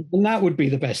 Then that would be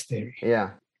the best theory.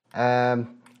 Yeah.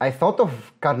 I thought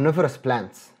of carnivorous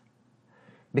plants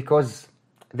because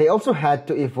they also had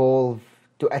to evolve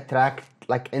to attract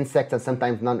like insects and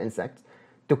sometimes non-insects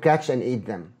to catch and eat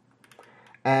them.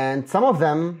 And some of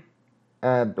them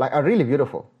are really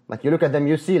beautiful. Like you look at them,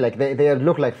 you see like they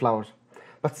look like flowers.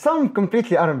 But some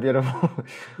completely aren't beautiful.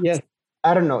 Yes.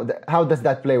 I don't know. How does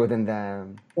that play within the...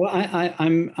 Well,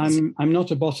 I'm not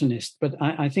a botanist, but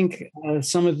I think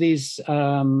some of these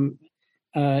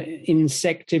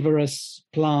insectivorous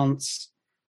plants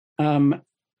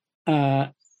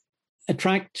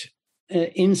attract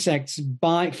insects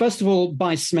first of all,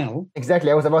 by smell. Exactly.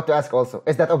 I was about to ask also.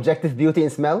 Is that objective beauty in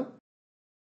smell?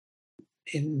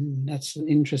 That's an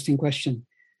interesting question.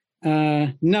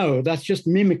 No, that's just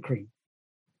mimicry.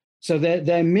 So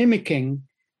they're mimicking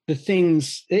the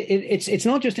things. It's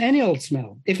not just any old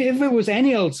smell. If it was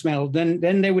any old smell,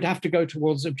 then they would have to go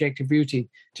towards objective beauty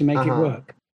to make it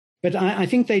work. But I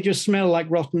think they just smell like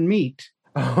rotten meat,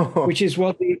 which is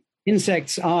what the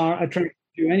insects are attracted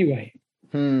to anyway.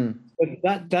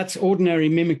 But that's ordinary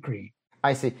mimicry.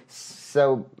 I see.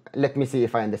 So let me see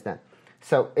if I understand.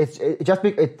 So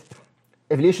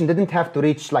evolution didn't have to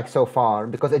reach like so far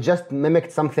because it just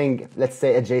mimicked something, let's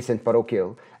say adjacent,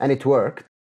 parochial, and it worked.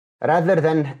 Rather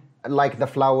than like the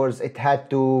flowers, it had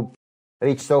to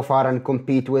reach so far and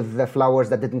compete with the flowers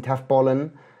that didn't have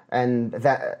pollen, and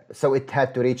so it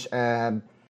had to reach a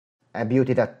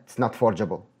beauty that's not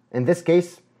forgeable. In this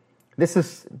case, this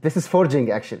is forging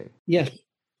actually.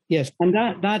 Yes, and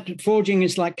that forging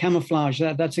is like camouflage.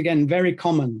 That's again very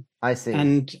common. I see.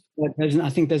 And I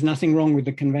think there's nothing wrong with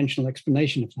the conventional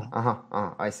explanation of that.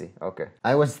 I see. Okay.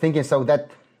 I was thinking so that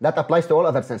applies to all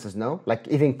other senses, no? Like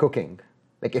even cooking.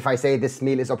 Like if I say this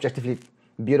meal is objectively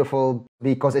beautiful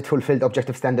because it fulfilled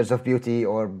objective standards of beauty,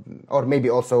 or maybe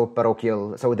also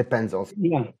parochial. So it depends also.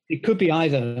 Yeah, it could be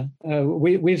either.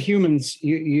 With humans,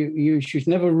 you should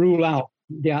never rule out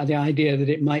the idea that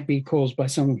it might be caused by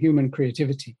some human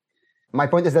creativity. My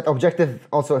point is that objective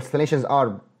also explanations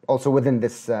are also within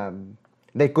this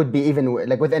They could be even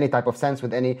like with any type of sense,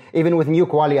 with any, even with new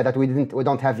qualia that we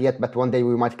don't have yet, but one day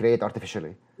we might create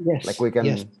artificially. Yes. Like we can.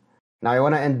 Yes. Now I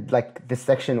want to end like this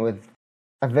section with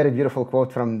a very beautiful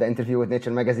quote from the interview with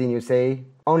Nature magazine. You say,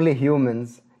 "Only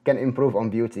humans can improve on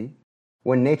beauty.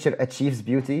 When nature achieves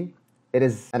beauty, it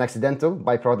is an accidental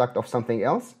byproduct of something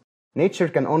else. Nature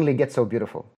can only get so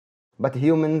beautiful, but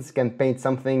humans can paint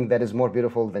something that is more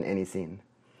beautiful than any scene."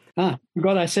 Ah,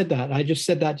 God, I said that. I just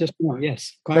said that just now.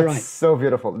 Yes, quite That's right. so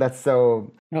beautiful. That's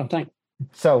so... Oh, thanks.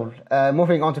 So,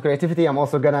 moving on to creativity, I'm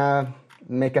also going to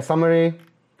make a summary.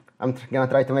 I'm going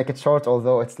to try to make it short,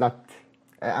 although it's not...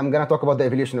 I'm going to talk about the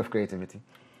evolution of creativity,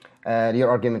 your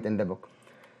argument in the book.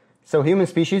 So, human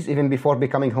species, even before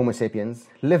becoming Homo sapiens,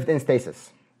 lived in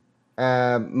stasis,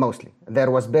 mostly. There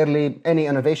was barely any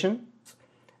innovation.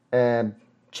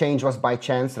 Change was by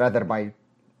chance rather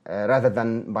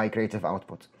than by creative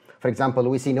output. For example,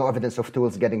 we see no evidence of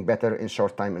tools getting better in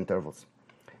short time intervals.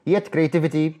 Yet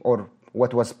creativity, or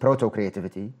what was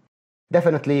proto-creativity,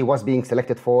 definitely was being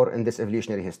selected for in this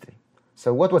evolutionary history.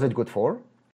 So what was it good for?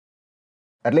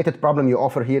 A related problem you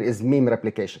offer here is meme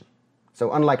replication.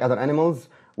 So unlike other animals,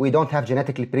 we don't have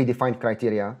genetically predefined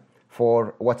criteria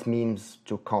for what memes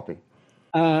to copy.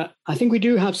 I think we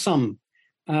do have some.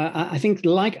 I think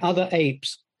like other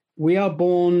apes, we are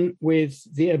born with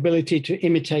the ability to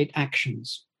imitate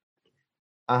actions.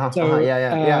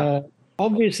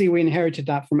 Obviously, we inherited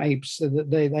that from apes, so that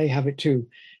they have it too.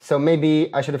 So maybe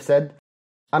I should have said,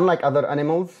 unlike other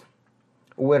animals,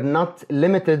 we're not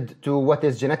limited to what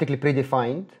is genetically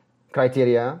predefined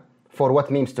criteria for what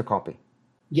memes to copy.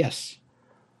 Yes.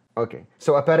 Okay.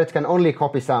 So a parrot can only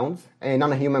copy sounds. A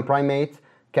non-human primate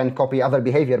can copy other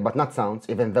behavior, but not sounds,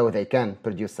 even though they can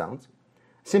produce sounds,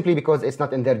 simply because it's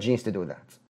not in their genes to do that.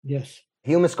 Yes.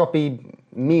 Humans copy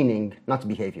meaning, not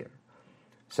behavior.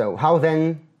 So how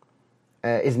then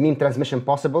is meme transmission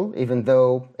possible, even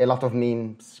though a lot of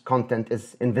memes content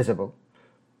is invisible?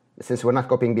 Since we're not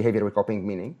copying behavior, we're copying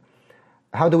meaning.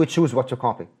 How do we choose what to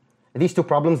copy? These two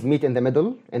problems meet in the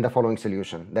middle in the following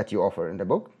solution that you offer in the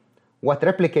book. What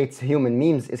replicates human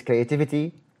memes is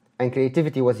creativity, and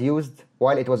creativity was used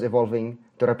while it was evolving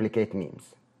to replicate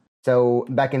memes. So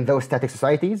back in those static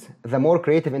societies, the more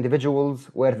creative individuals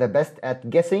were the best at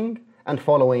guessing and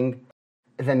following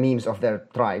the memes of their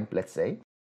tribe, let's say.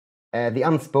 The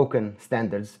unspoken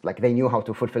standards, like they knew how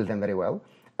to fulfill them very well.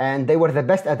 And they were the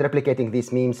best at replicating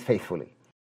these memes faithfully.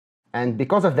 And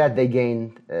because of that, they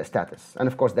gained status. And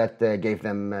of course, that gave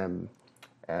them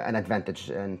an advantage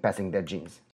in passing their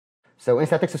genes. So in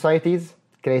static societies,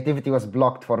 creativity was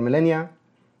blocked for millennia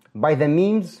by the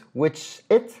memes which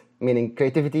meaning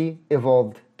creativity,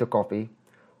 evolved to copy.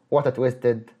 What a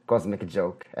twisted cosmic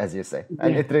joke, as you say.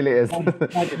 And it really is.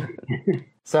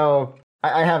 So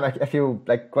I have a few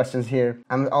questions here.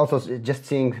 I'm also just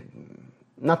seeing,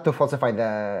 not to falsify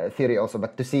the theory also,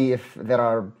 but to see if there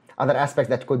are other aspects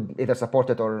that could either support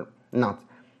it or not.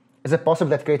 Is it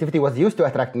possible that creativity was used to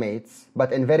attract mates,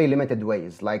 but in very limited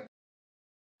ways, like,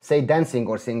 say, dancing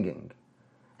or singing,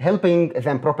 helping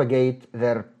them propagate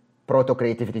their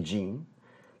proto-creativity gene,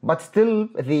 but still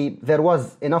there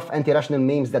was enough anti-rational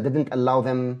memes that didn't allow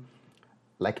them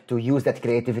to use that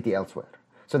creativity elsewhere.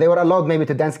 So they were allowed maybe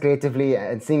to dance creatively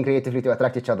and sing creatively to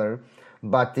attract each other,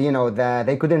 but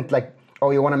they couldn't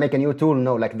oh, you want to make a new tool?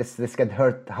 No, this could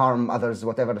harm others,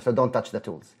 whatever, so don't touch the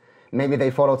tools. Maybe they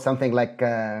followed something like,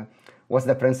 what's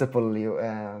the principle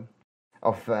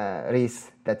of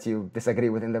Rees that you disagree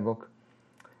with in the book?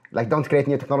 Don't create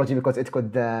new technology because it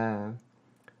could harm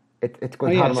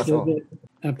us all.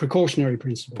 The precautionary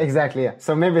principle. Exactly, yeah.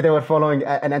 So maybe they were following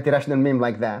an anti-rational meme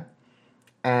like that.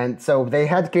 And so they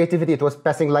had creativity, it was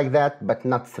passing like that, but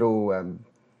not through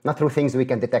things we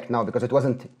can detect now because it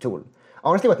wasn't a tool.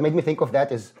 Honestly, what made me think of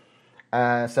that is,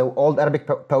 so old Arabic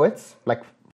poets,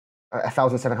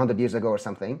 1,700 years ago or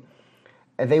something,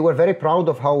 they were very proud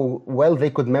of how well they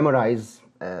could memorize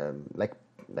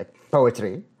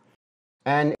poetry.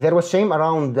 And there was shame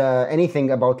around anything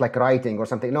about writing or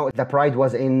something. No, the pride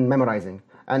was in memorizing.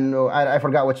 And I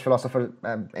forgot which philosopher,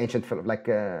 ancient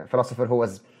philosopher who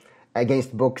was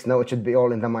against books. No, it should be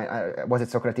all in the mind. Was it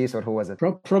Socrates or who was it?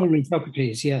 Probably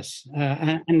Socrates, yes.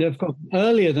 And of course,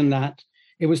 earlier than that,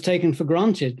 it was taken for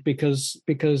granted because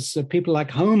people like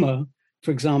Homer,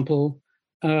 for example,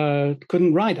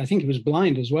 couldn't write. I think he was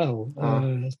blind as well.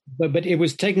 But it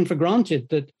was taken for granted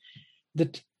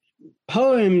that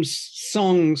poems,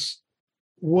 songs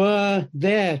were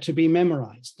there to be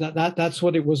memorized. That's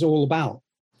what it was all about.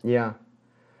 Yeah.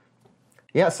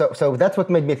 Yeah, so that's what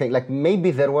made me think,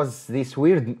 maybe there was these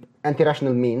weird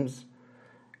anti-rational memes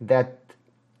that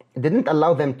didn't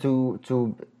allow them to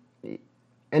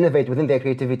innovate within their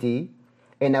creativity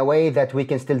in a way that we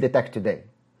can still detect today.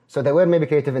 So they were maybe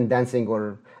creative in dancing,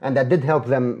 and that did help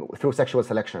them through sexual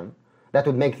selection. That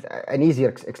would make an easier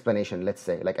explanation, let's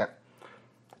say.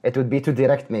 It would be too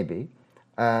direct maybe,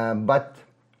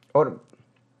 or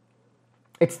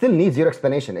it still needs your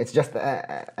explanation. It's just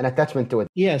an attachment to it.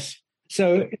 Yes.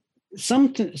 So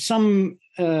some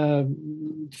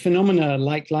phenomena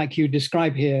like you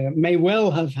describe here may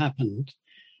well have happened,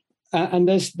 and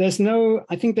there's no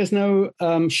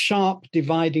sharp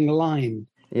dividing line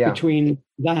between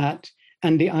that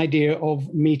and the idea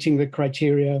of meeting the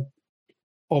criteria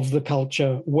of the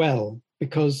culture well,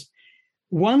 because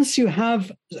once you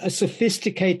have a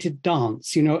sophisticated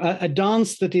dance, a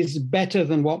dance that is better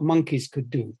than what monkeys could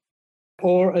do,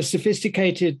 or a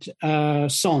sophisticated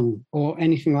song or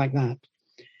anything like that,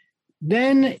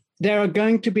 then there are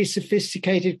going to be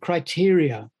sophisticated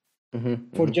criteria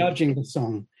for judging the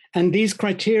song. And these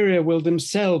criteria will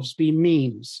themselves be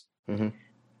means.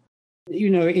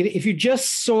 If you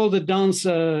just saw the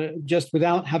dancer just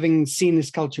without having seen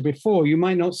this culture before, you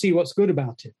might not see what's good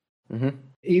about it.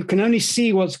 You can only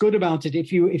see what's good about it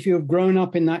if you have grown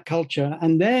up in that culture.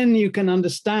 And then you can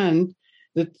understand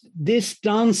that this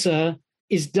dancer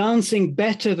is dancing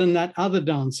better than that other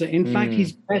dancer. In fact,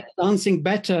 he's dancing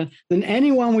better than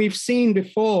anyone we've seen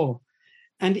before.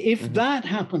 And if that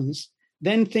happens,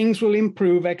 then things will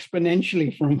improve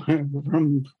exponentially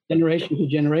from generation to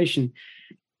generation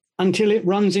until it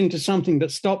runs into something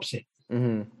that stops it.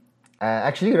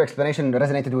 Actually, your explanation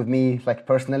resonated with me,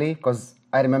 personally, because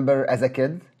I remember as a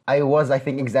kid, I was, I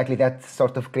think, exactly that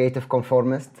sort of creative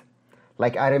conformist.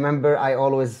 I remember I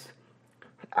always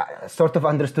sort of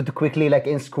understood quickly,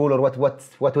 in school, or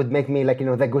what would make me,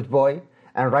 the good boy,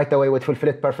 and right away would fulfill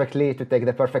it perfectly to take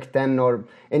the perfect 10, or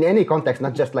in any context,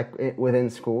 not just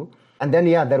within school. And then,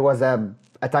 there was a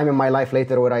time in my life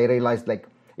later where I realized,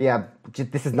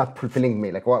 this is not fulfilling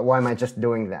me. Why am I just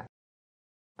doing that?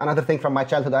 Another thing from my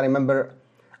childhood, I remember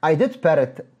I did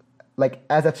parrot,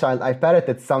 as a child, I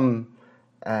parroted some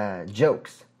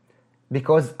jokes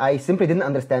because I simply didn't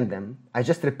understand them. I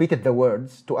just repeated the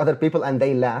words to other people and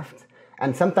they laughed.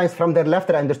 And sometimes from their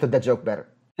laughter, I understood the joke better.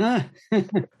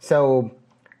 So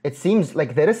it seems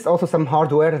like there is also some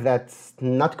hardware that's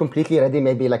not completely ready,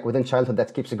 maybe within childhood,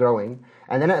 that keeps growing.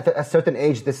 And then at a certain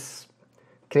age, this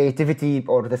creativity,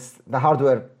 or the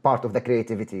hardware part of the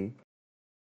creativity,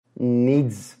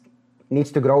 needs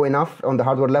to grow enough on the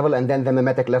hardware level, and then the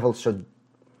mimetic level should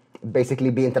basically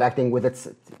be interacting with it,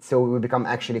 so we become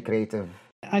actually creative.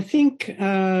 I think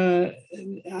I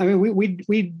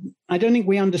don't think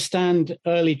we understand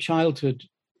early childhood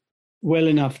well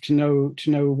enough to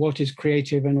know what is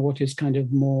creative and what is kind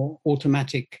of more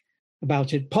automatic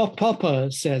about it. Popper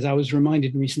says, I was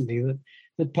reminded recently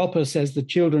that Popper says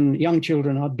that young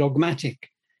children are dogmatic.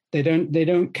 They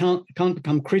can't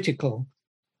become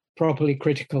properly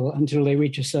critical until they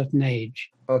reach a certain age.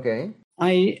 Okay.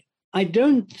 I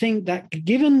don't think that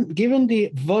given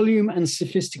the volume and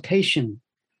sophistication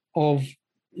of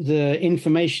the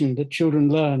information that children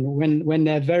learn when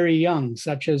they're very young,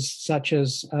 such as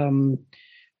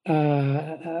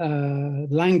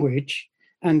language,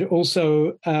 and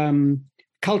also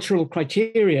cultural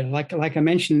criteria, like I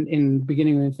mentioned in the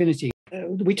beginning of Infinity,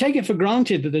 we take it for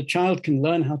granted that a child can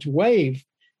learn how to wave,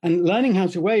 and learning how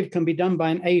to wave can be done by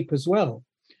an ape as well.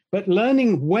 But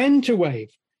learning when to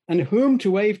wave and whom to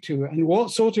wave to and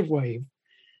what sort of wave,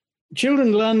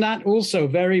 children learn that also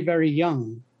very, very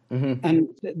young. And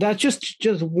that's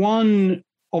just one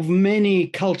of many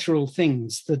cultural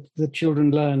things that the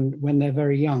children learn when they're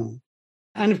very young.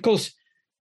 And of course,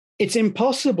 it's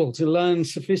impossible to learn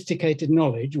sophisticated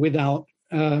knowledge without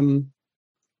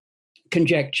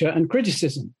conjecture and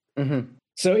criticism.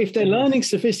 So if they're learning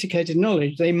sophisticated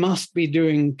knowledge, they must be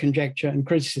doing conjecture and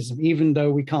criticism, even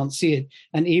though we can't see it.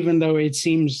 And even though it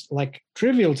seems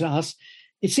trivial to us,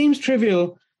 it seems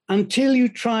trivial until you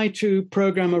try to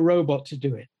program a robot to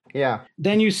do it. Yeah.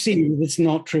 Then you see it's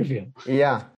not trivial.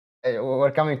 Yeah,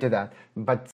 we're coming to that.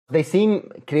 But they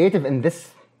seem creative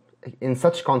in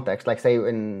such context, but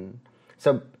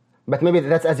maybe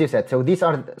that's as you said. So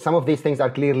some of these things are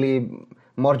clearly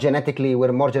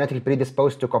we're more genetically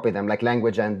predisposed to copy them, like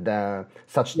language and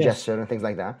such gesture and things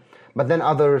like that. But then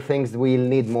other things we'll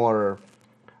need more,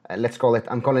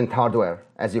 I'm calling it hardware,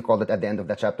 as you called it at the end of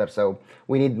the chapter. So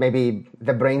we need, maybe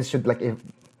the brains should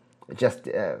just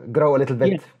grow a little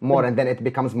bit more, and then it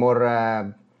becomes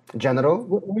more general.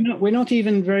 We're not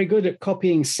even very good at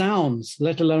copying sounds,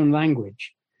 let alone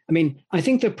language. I mean, I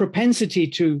think the propensity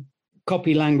to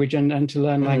copy language and to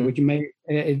learn language,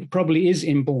 it probably is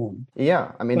inborn.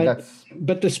 Yeah, I mean,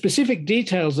 but the specific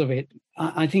details of it,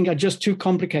 I think, are just too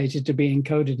complicated to be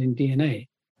encoded in DNA.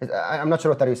 I'm not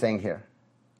sure what are you saying here.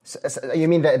 So you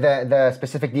mean the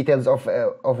specific details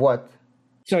of what?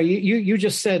 So you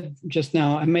just said just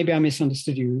now, and maybe I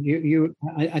misunderstood you.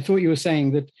 I thought you were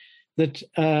saying that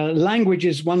language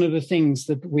is one of the things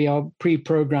that we are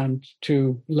pre-programmed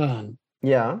to learn.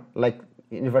 Yeah, like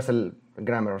universal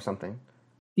grammar or something.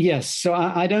 Yes. So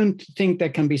I don't think there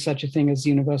can be such a thing as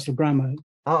universal grammar.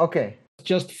 Oh, okay.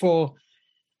 Just for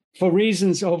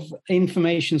reasons of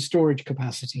information storage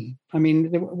capacity. I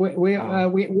mean, we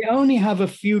only have a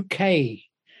few K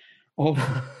of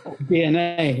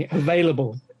DNA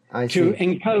available to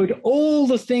encode all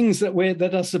the things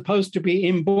that are supposed to be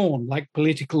inborn, like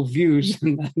political views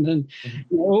and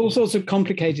all sorts of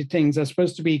complicated things are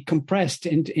supposed to be compressed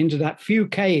into that few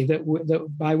K that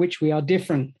by which we are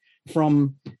different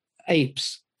from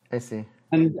apes. I see.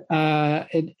 And I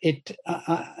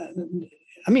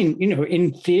mean,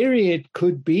 in theory, it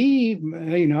could be,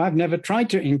 I've never tried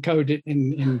to encode it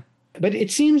but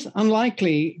it seems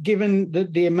unlikely given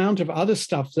the amount of other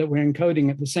stuff that we're encoding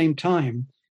at the same time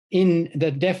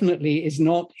that definitely is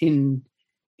not in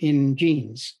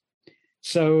genes.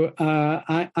 So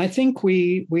I think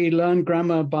we learn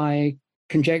grammar by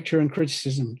conjecture and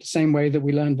criticism, the same way that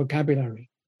we learn vocabulary.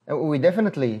 We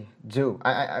definitely do.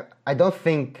 I don't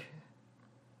think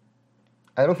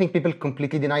people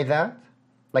completely deny that.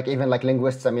 Like even like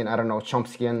linguists, I mean, I don't know,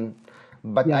 Chomsky,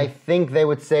 but yeah. I think they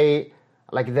would say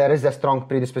like there is a strong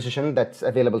predisposition that's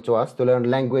available to us to learn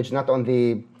language, not on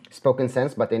the spoken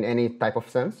sense, but in any type of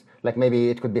sense. Like maybe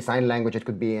it could be sign language, it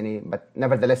could be any, but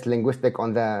nevertheless linguistic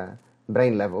on the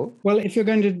brain level. Well, if you're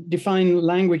going to define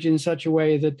language in such a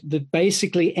way that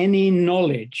basically any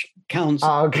knowledge counts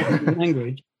as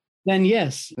language, then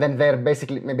yes. Then they're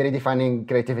basically maybe redefining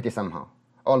creativity somehow,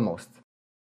 almost.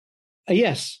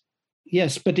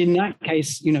 Yes, but in that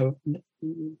case,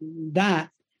 that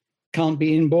can't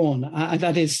be inborn.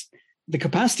 That is, the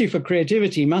capacity for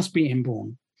creativity must be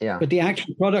inborn. Yeah. But the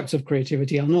actual products of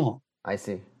creativity are not. I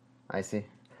see.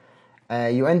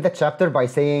 You end the chapter by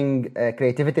saying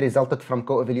creativity resulted from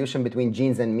co-evolution between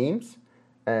genes and memes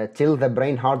till the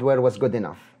brain hardware was good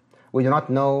enough. We do not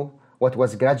know what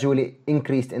was gradually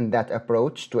increased in that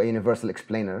approach to a universal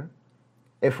explainer.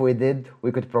 If we did,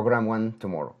 we could program one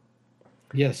tomorrow.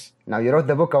 Yes. Now, you wrote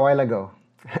the book a while ago.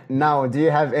 Now, do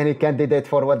you have any candidate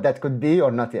for what that could be or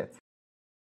not yet?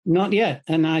 Not yet.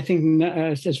 And I think,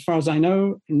 as far as I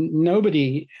know,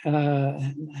 nobody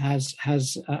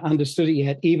has understood it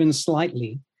yet, even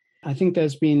slightly. I think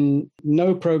there's been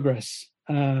no progress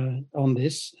on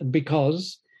this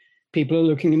because people are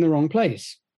looking in the wrong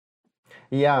place.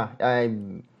 Yeah,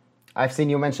 I've seen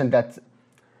you mention that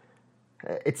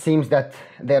it seems that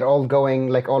they're all going,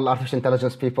 like all artificial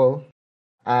intelligence people,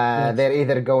 yes. They're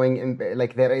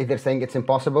either saying it's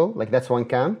impossible, like that's one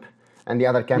camp, and the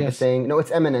other camp is saying, no,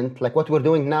 it's imminent, like what we're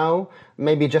doing now,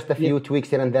 maybe just a few tweaks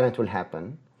here and there it will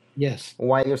happen. Yes.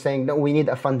 While you're saying, no, we need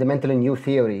a fundamentally new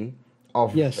theory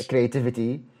of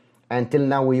creativity. Until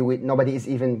now, nobody is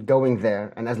even going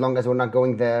there. And as long as we're not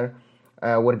going there,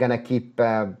 we're going to keep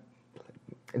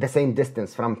the same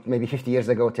distance from maybe 50 years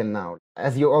ago till now.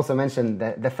 As you also mentioned,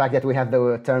 the fact that we have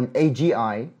the term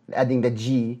AGI, adding the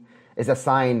G, is a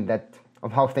sign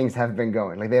of how things have been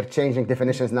going. Like they're changing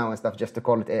definitions now and stuff just to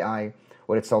call it AI,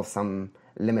 where it solves some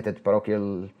limited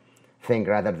parochial thing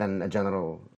rather than a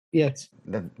general,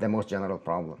 the most general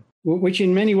problem. Which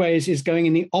in many ways is going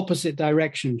in the opposite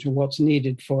direction to what's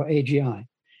needed for AGI.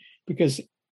 Because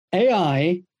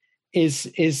AI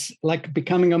is like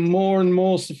becoming a more and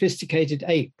more sophisticated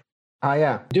ape.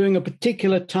 Doing a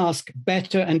particular task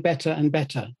better and better and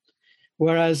better.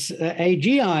 Whereas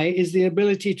AGI is the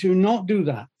ability to not do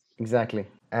that. Exactly.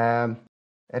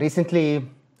 Recently,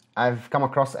 I've come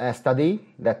across a study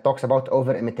that talks about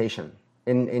over-imitation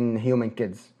in human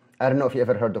kids. I don't know if you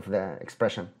ever heard of the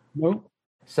expression. No.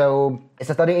 So it's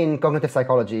a study in cognitive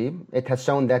psychology. It has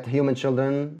shown that human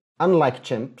children, unlike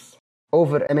chimps,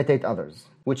 over-imitate others,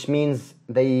 which means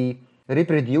they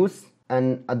reproduce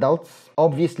an adult's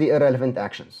obviously irrelevant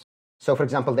actions. So, for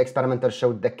example, the experimenter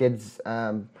showed the kids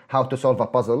how to solve a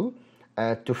puzzle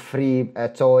to free a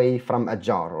toy from a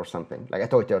jar or something, like a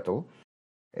toy turtle,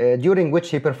 during which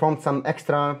he performed some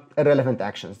extra irrelevant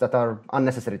actions that are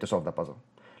unnecessary to solve the puzzle.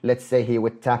 Let's say he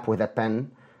would tap with a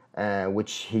pen,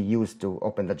 which he used to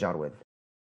open the jar with.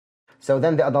 So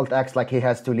then the adult acts like he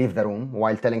has to leave the room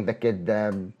while telling the kid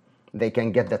they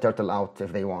can get the turtle out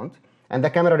if they want. And the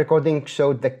camera recording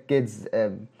showed the kids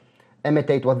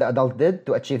imitate what the adult did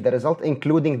to achieve the result,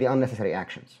 including the unnecessary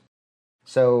actions.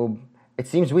 So it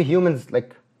seems we humans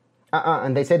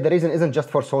and they said the reason isn't just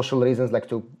for social reasons, like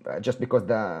to just because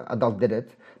the adult did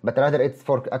it, but rather it's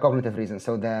for a cognitive reason.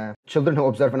 So the children who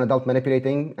observe an adult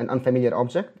manipulating an unfamiliar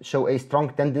object show a strong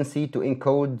tendency to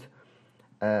encode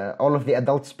all of the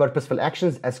adult's purposeful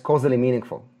actions as causally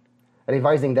meaningful,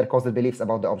 revising their causal beliefs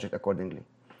about the object accordingly.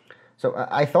 So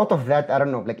I thought of that. I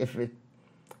don't know, like if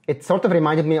it sort of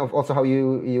reminded me of also how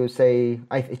you say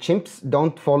chimps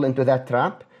don't fall into that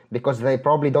trap because they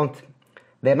probably don't.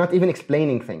 They're not even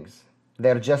explaining things.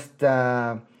 They're just,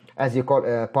 as you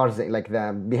call, parsing, like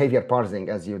the behavior parsing,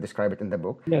 as you describe it in the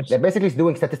book. Yes. They're basically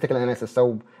doing statistical analysis.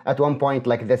 So at one point,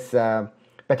 like this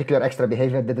particular extra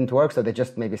behavior didn't work, so they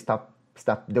just maybe stop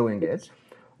doing it.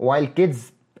 While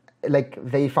kids, like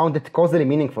they found it causally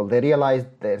meaningful. They realized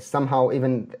that somehow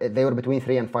even they were between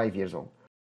 3 and 5 years old.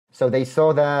 So they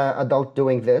saw the adult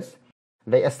doing this.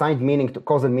 They assigned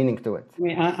causal meaning to it.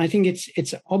 I think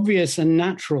it's obvious and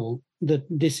natural that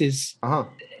this is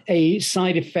a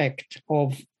side effect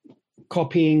of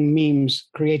copying memes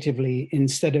creatively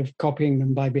instead of copying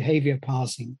them by behavior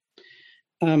parsing.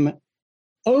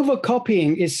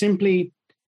 Overcopying is simply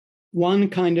one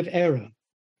kind of error.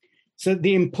 So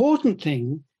the important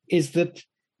thing is that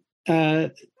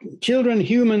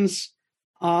humans,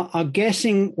 are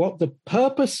guessing what the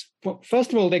purpose.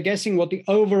 First of all, they're guessing what the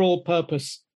overall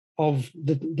purpose of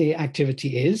the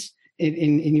activity is.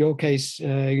 In your case,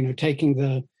 taking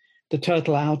the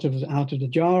turtle out of the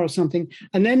jar or something,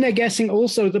 and then they're guessing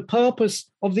also the purpose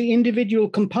of the individual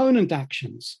component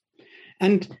actions.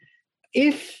 And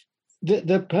if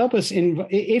the purpose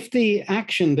if the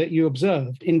action that you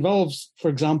observed involves, for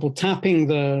example, tapping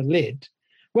the lid,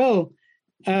 well,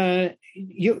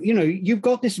 you've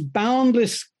got this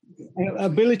boundless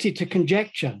ability to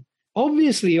conjecture.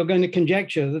 Obviously, you're going to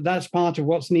conjecture that that's part of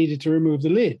what's needed to remove the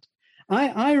lid.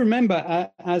 I remember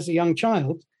as a young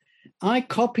child, I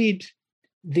copied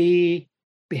the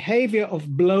behavior of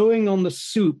blowing on the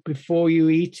soup before you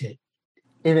eat it.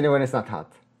 Even when it's not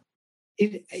hot?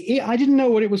 I didn't know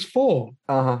what it was for.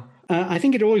 I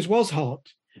think it always was hot,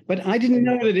 but I didn't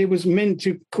know that it was meant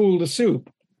to cool the soup.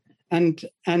 And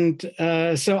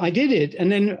so I did it.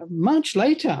 And then much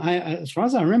later, as far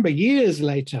as I remember, years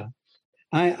later,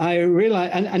 I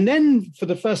realized, and then for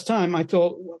the first time, I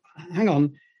thought, hang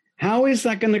on, how is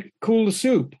that going to cool the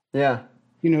soup? Yeah.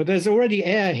 There's already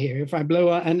air here if I blow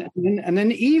out. And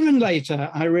then even later,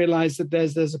 I realized that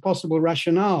there's a possible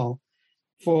rationale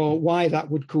for why that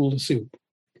would cool the soup.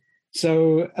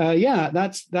 So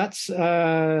that's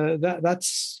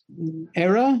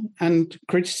error and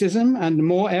criticism, and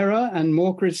more error and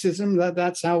more criticism.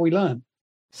 That's how we learn.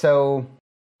 So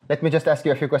let me just ask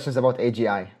you a few questions about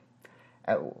AGI.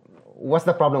 What's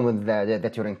the problem with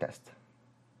the Turing test?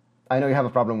 I know you have a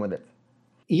problem with it.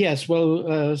 Yes,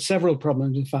 well, several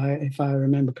problems, if I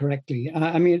remember correctly.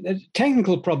 I mean, a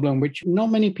technical problem, which not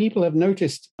many people have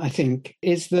noticed, I think,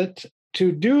 is that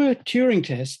to do a Turing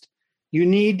test, you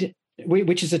need,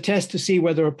 which is a test to see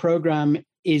whether a program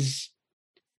is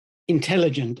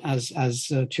intelligent, as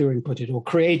Turing put it, or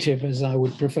creative, as I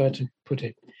would prefer to put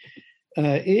it.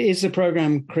 Is the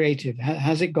program creative?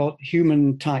 Has it got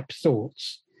human-type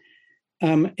thoughts?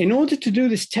 In order to do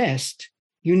this test,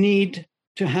 you need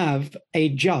to have a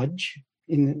judge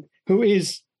who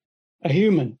is a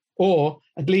human, or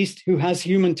at least who has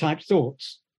human-type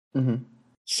thoughts. Mm-hmm.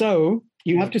 So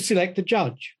you have to select the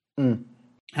judge. Mm.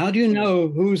 How do you know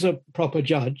who's a proper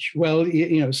judge? Well,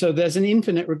 so there's an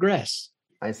infinite regress.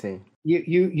 I see.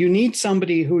 You need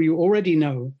somebody who you already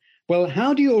know. Well,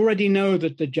 how do you already know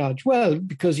that the judge? Well,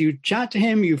 because you chat to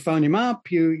him, you phone him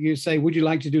up, you say, would you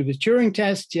like to do the Turing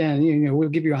test? Yeah, we'll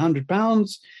give you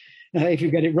 £100 if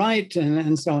you get it right,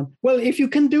 and so on. Well, if you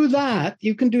can do that,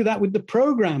 you can do that with the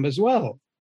program as well.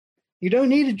 You don't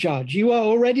need a judge. You are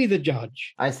already the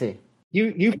judge. I see.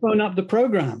 You phone up the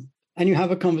program and you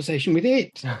have a conversation with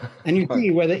it, and you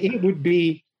see whether it would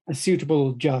be a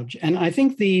suitable judge. And I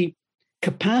think the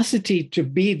capacity to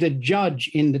be the judge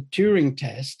in the Turing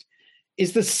test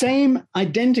is the same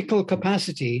identical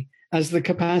capacity as the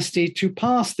capacity to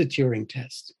pass the Turing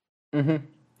test. Mm-hmm.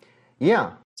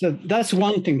 Yeah. So that's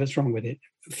one thing that's wrong with it.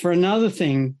 For another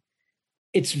thing,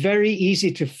 it's very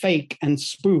easy to fake and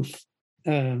spoof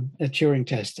a Turing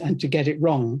test and to get it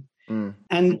wrong. Mm.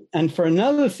 And for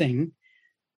another thing,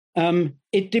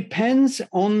 it depends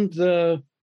on the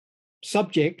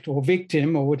subject or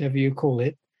victim or whatever you call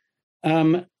it,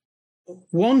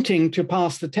 wanting to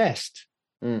pass the test.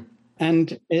 Mm.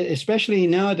 And especially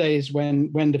nowadays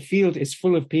when the field is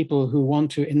full of people who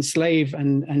want to enslave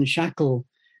and shackle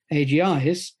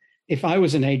AGIs, if I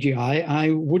was an AGI,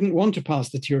 I wouldn't want to pass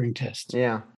the Turing test.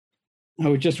 Yeah. I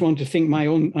would just want to think my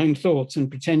own thoughts and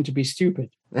pretend to be stupid.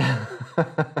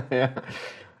 Yeah,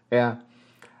 yeah.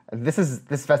 This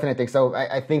is fascinating. So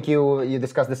I think you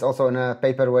discussed this also in a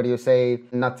paper where you say,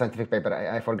 not scientific paper,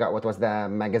 I forgot what was the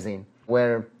magazine,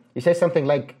 where you say something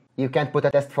like you can't put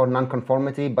a test for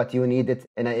non-conformity, but you need it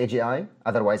in an AGI,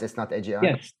 otherwise it's not AGI.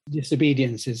 Yes,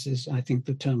 disobedience is I think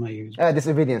the term I use.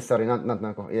 Disobedience, sorry, not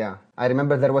yeah. I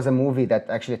remember there was a movie that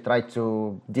actually tried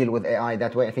to deal with AI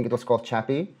that way. I think it was called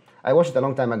Chappie. I watched it a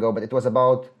long time ago, but it was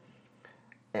about,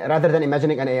 rather than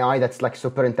imagining an AI that's like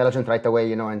super intelligent right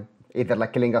away, and either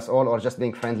like killing us all or just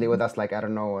being friendly with us, like, I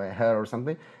don't know, her or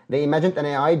something. They imagined an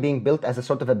AI being built as a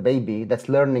sort of a baby that's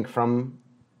learning from,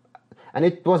 and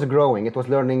it was growing, it was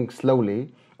learning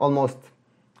slowly, almost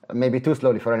maybe too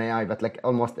slowly for an AI, but like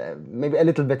almost maybe a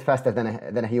little bit faster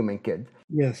than a human kid.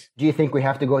 Yes. Do you think we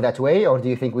have to go that way, or do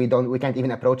you think we can't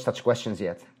even approach such questions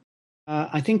yet?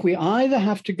 I think we either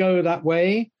have to go that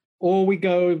way or we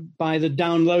go by the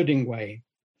downloading way.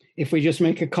 If we just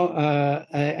make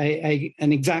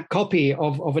an exact copy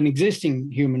of an existing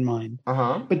human mind.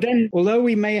 Uh-huh. But then, although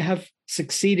we may have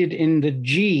succeeded in the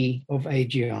G of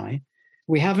AGI,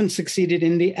 we haven't succeeded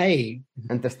in the A.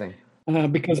 Interesting.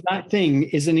 Because that thing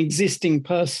is an existing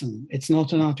person. It's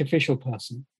not an artificial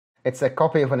person. It's a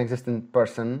copy of an existing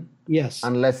person. Yes.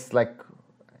 Unless, like,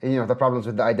 the problems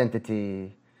with the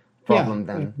identity problem,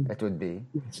 then it would be.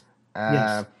 Yes.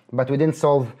 Yes. But we didn't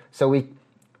solve, so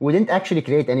we didn't actually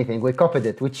create anything. We copied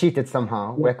it. We cheated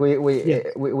somehow. Yeah. Like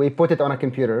we put it on a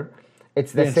computer.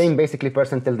 It's the same basically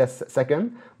person till this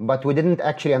second, but we didn't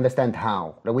actually understand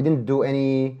how. Like, we didn't do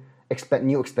any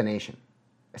new explanation.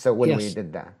 So when we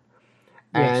did that,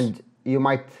 and you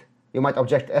might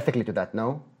object ethically to that,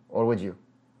 no? Or would you?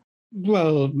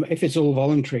 Well, if it's all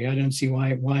voluntary, I don't see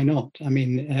why not. I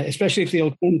mean, especially if the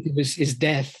alternative is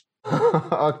death.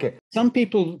 Okay. Some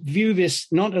people view this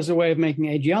not as a way of making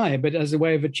AGI, but as a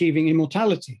way of achieving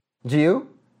immortality. Do you?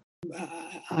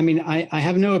 I mean, I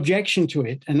have no objection to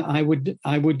it, and I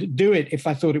would do it if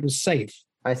I thought it was safe.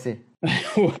 I see.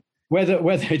 whether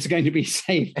it's going to be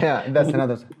safe. Yeah, that's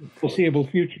another foreseeable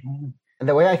future.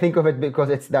 The way I think of it, because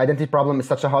it's the identity problem is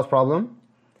such a hard problem,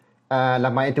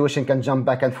 like my intuition can jump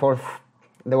back and forth.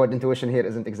 The word intuition here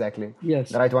isn't exactly the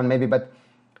right one, maybe, but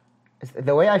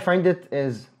the way I find it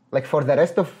is, like, for the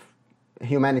rest of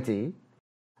humanity,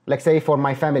 like, say for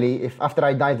my family, if after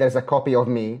I die there's a copy of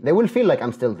me, they will feel like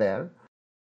I'm still there.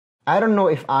 I don't know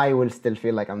if I will still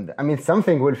feel like I'm there. I mean,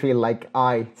 something will feel like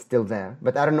I still there,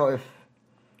 but I don't know if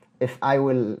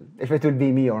it will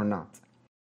be me or not.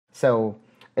 So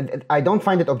I don't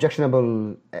find it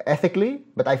objectionable ethically,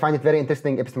 but I find it very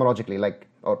interesting epistemologically. Like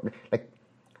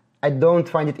I don't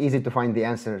find it easy to find the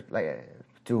answer, like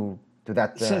to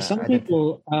that. So some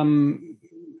people,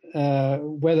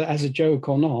 whether as a joke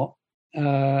or not,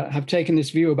 have taken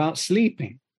this view about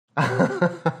sleeping.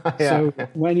 So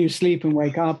when you sleep and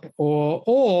wake up,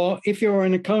 or if you're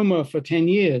in a coma for 10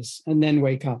 years and then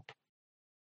wake up,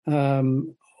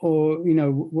 or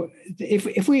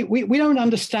if we don't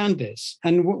understand this,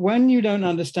 and when you don't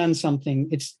understand something,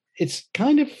 it's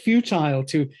kind of futile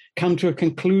to come to a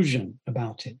conclusion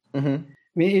about it. Mm-hmm.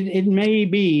 I mean, it may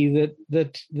be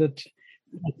that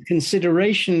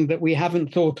consideration that we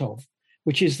haven't thought of,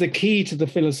 which is the key to the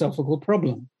philosophical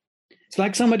problem. It's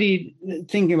like somebody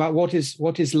thinking about what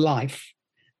is life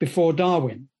before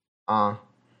Darwin.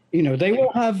 They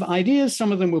will have ideas.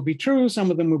 Some of them will be true, some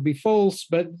of them will be false,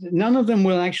 but none of them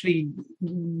will actually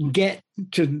get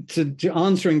to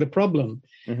answering the problem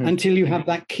until you have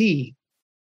that key.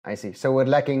 I see. So we're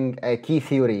lacking a key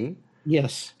theory.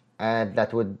 Yes.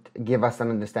 That would give us an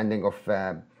understanding of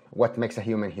what makes a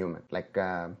human human, like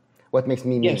what makes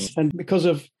me. Yes, and because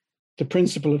of the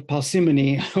principle of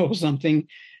parsimony or something,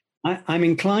 I'm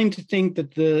inclined to think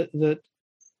that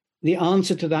the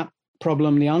answer to that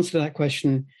problem, the answer to that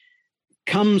question,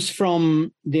 comes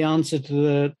from the answer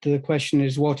to the question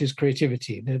is, what is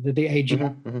creativity? The age.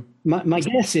 My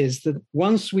guess is that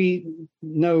once we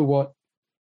know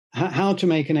how to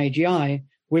make an AGI,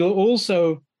 we'll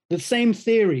also, the same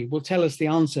theory will tell us the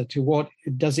answer to what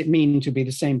does it mean to be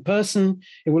the same person.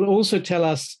 It will also tell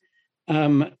us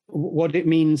what it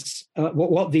means,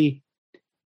 what the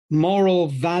moral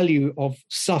value of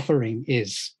suffering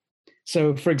is.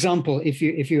 So, for example, if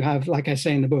you have, like I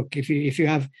say in the book, if you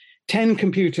have 10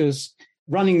 computers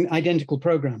running identical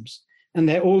programs and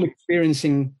they're all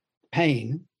experiencing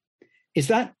pain, is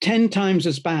that 10 times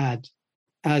as bad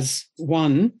as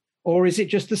one, or is it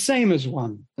just the same as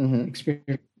one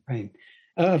experiencing pain?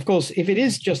 Of course, if it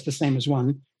is just the same as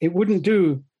one, it wouldn't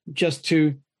do just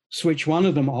to switch one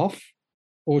of them off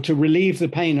or to relieve the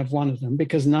pain of one of them,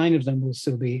 because 9 of them will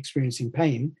still be experiencing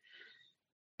pain.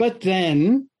 But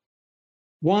then,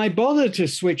 why bother to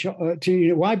switch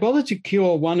why bother to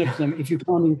cure one of them if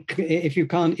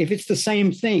it's the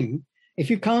same thing? If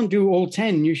you can't do all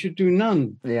 10, you should do none.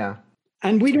 Yeah.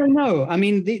 And we don't know. I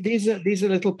mean, these are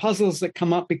little puzzles that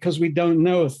come up because we don't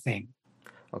know a thing.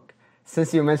 Okay. Since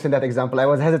you mentioned that example, I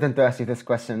was hesitant to ask you this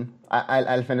question.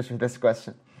 I'll finish with this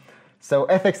question. So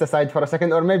ethics aside for a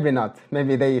second, or maybe not.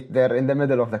 Maybe they're in the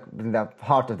middle of the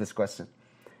heart of this question.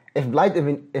 If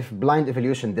blind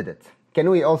evolution did it, can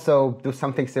we also do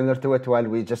something similar to it while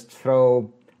we just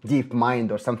throw DeepMind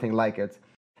or something like it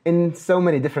in so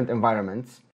many different environments,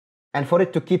 and for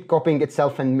it to keep copying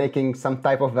itself and making some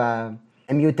type of a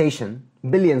mutation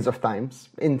billions of times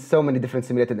in so many different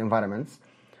simulated environments,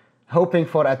 hoping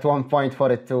for at one point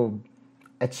for it to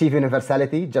achieve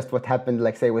universality, just what happened,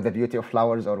 like say, with the beauty of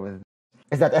flowers or with...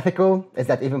 Is that ethical? Is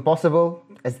that even possible?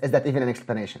 Is that even an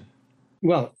explanation?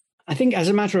 Well, I think as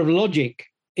a matter of logic,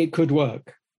 it could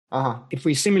work. If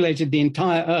we simulated the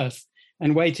entire Earth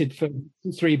and waited for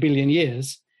 3 billion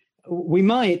years, we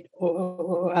might,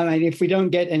 I mean, if we don't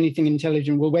get anything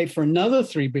intelligent, we'll wait for another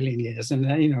 3 billion years. And,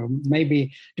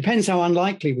 maybe, depends how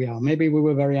unlikely we are. Maybe we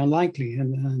were very unlikely.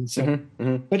 And so,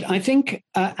 But I think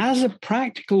as a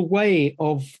practical way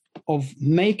of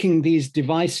making these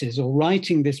devices or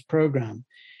writing this program,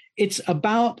 it's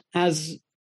about as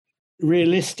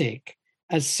realistic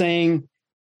as saying,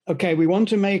 okay, we want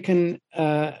to make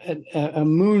a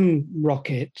moon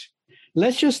rocket.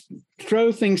 Let's just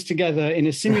throw things together in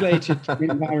a simulated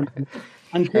environment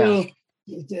until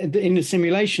in the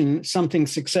simulation, something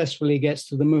successfully gets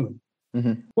to the moon.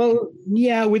 Well,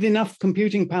 yeah, with enough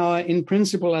computing power in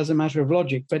principle as a matter of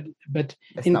logic, but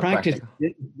in practice,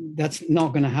 that's not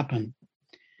going to happen.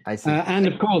 I see. And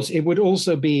of course, it would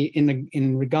also be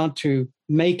in regard to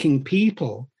making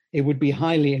people, it would be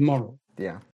highly immoral.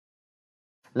 Yeah.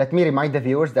 Let me remind the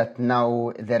viewers that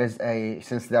now there is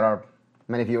since there are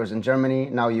many viewers in Germany,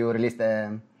 now you released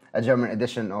a German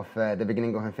edition of The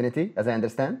Beginning of Infinity, as I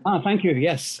understand. Thank you.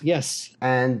 Yes.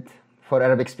 And for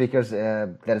Arabic speakers,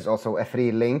 there is also a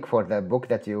free link for the book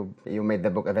that you made the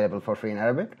book available for free in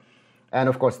Arabic. And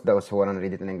of course, those who want to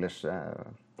read it in English,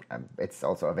 it's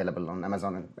also available on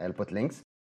Amazon, and I'll put links.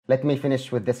 Let me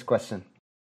finish with this question.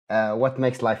 What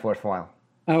makes life worthwhile?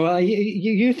 Oh, well,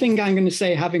 you think I'm going to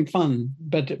say having fun,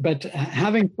 but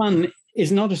having fun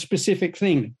is not a specific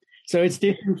thing. So it's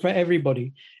different for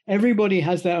everybody. Everybody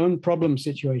has their own problem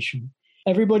situation.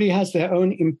 Everybody has their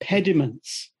own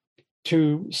impediments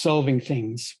to solving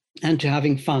things and to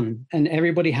having fun. And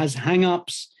everybody has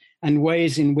hang-ups and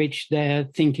ways in which their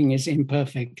thinking is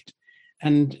imperfect.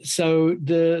 And so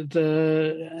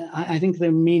I think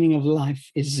the meaning of life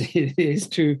is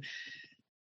to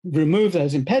remove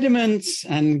those impediments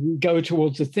and go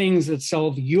towards the things that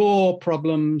solve your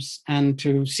problems and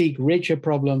to seek richer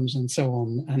problems and so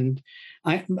on. And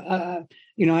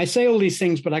I say all these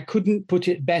things, but I couldn't put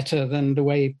it better than the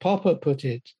way Popper put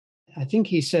it. I think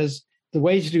he says the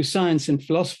way to do science and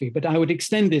philosophy, but I would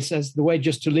extend this as the way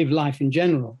just to live life in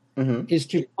general, is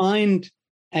to find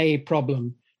a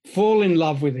problem, fall in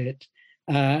love with it,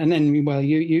 and then, well,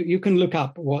 you can look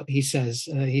up what he says.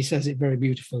 He says it very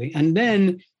beautifully. And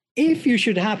then if you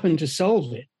should happen to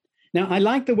solve it. Now, I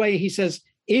like the way he says,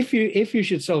 if you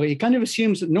should solve it, he kind of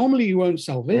assumes that normally you won't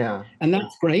solve it. Yeah. And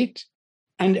that's great.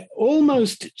 And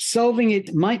almost solving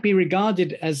it might be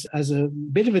regarded as a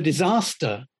bit of a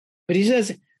disaster. But he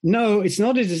says, no, it's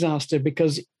not a disaster,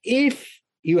 because if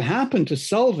you happen to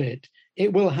solve it,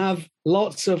 it will have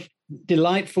lots of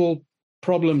delightful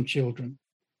problem children,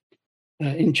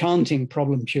 enchanting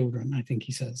problem children, I think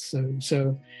he says.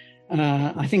 So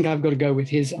I think I've got to go with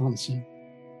his answer.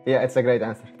 Yeah, it's a great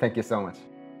answer. Thank you so much.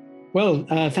 Well,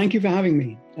 thank you for having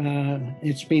me.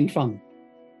 It's been fun.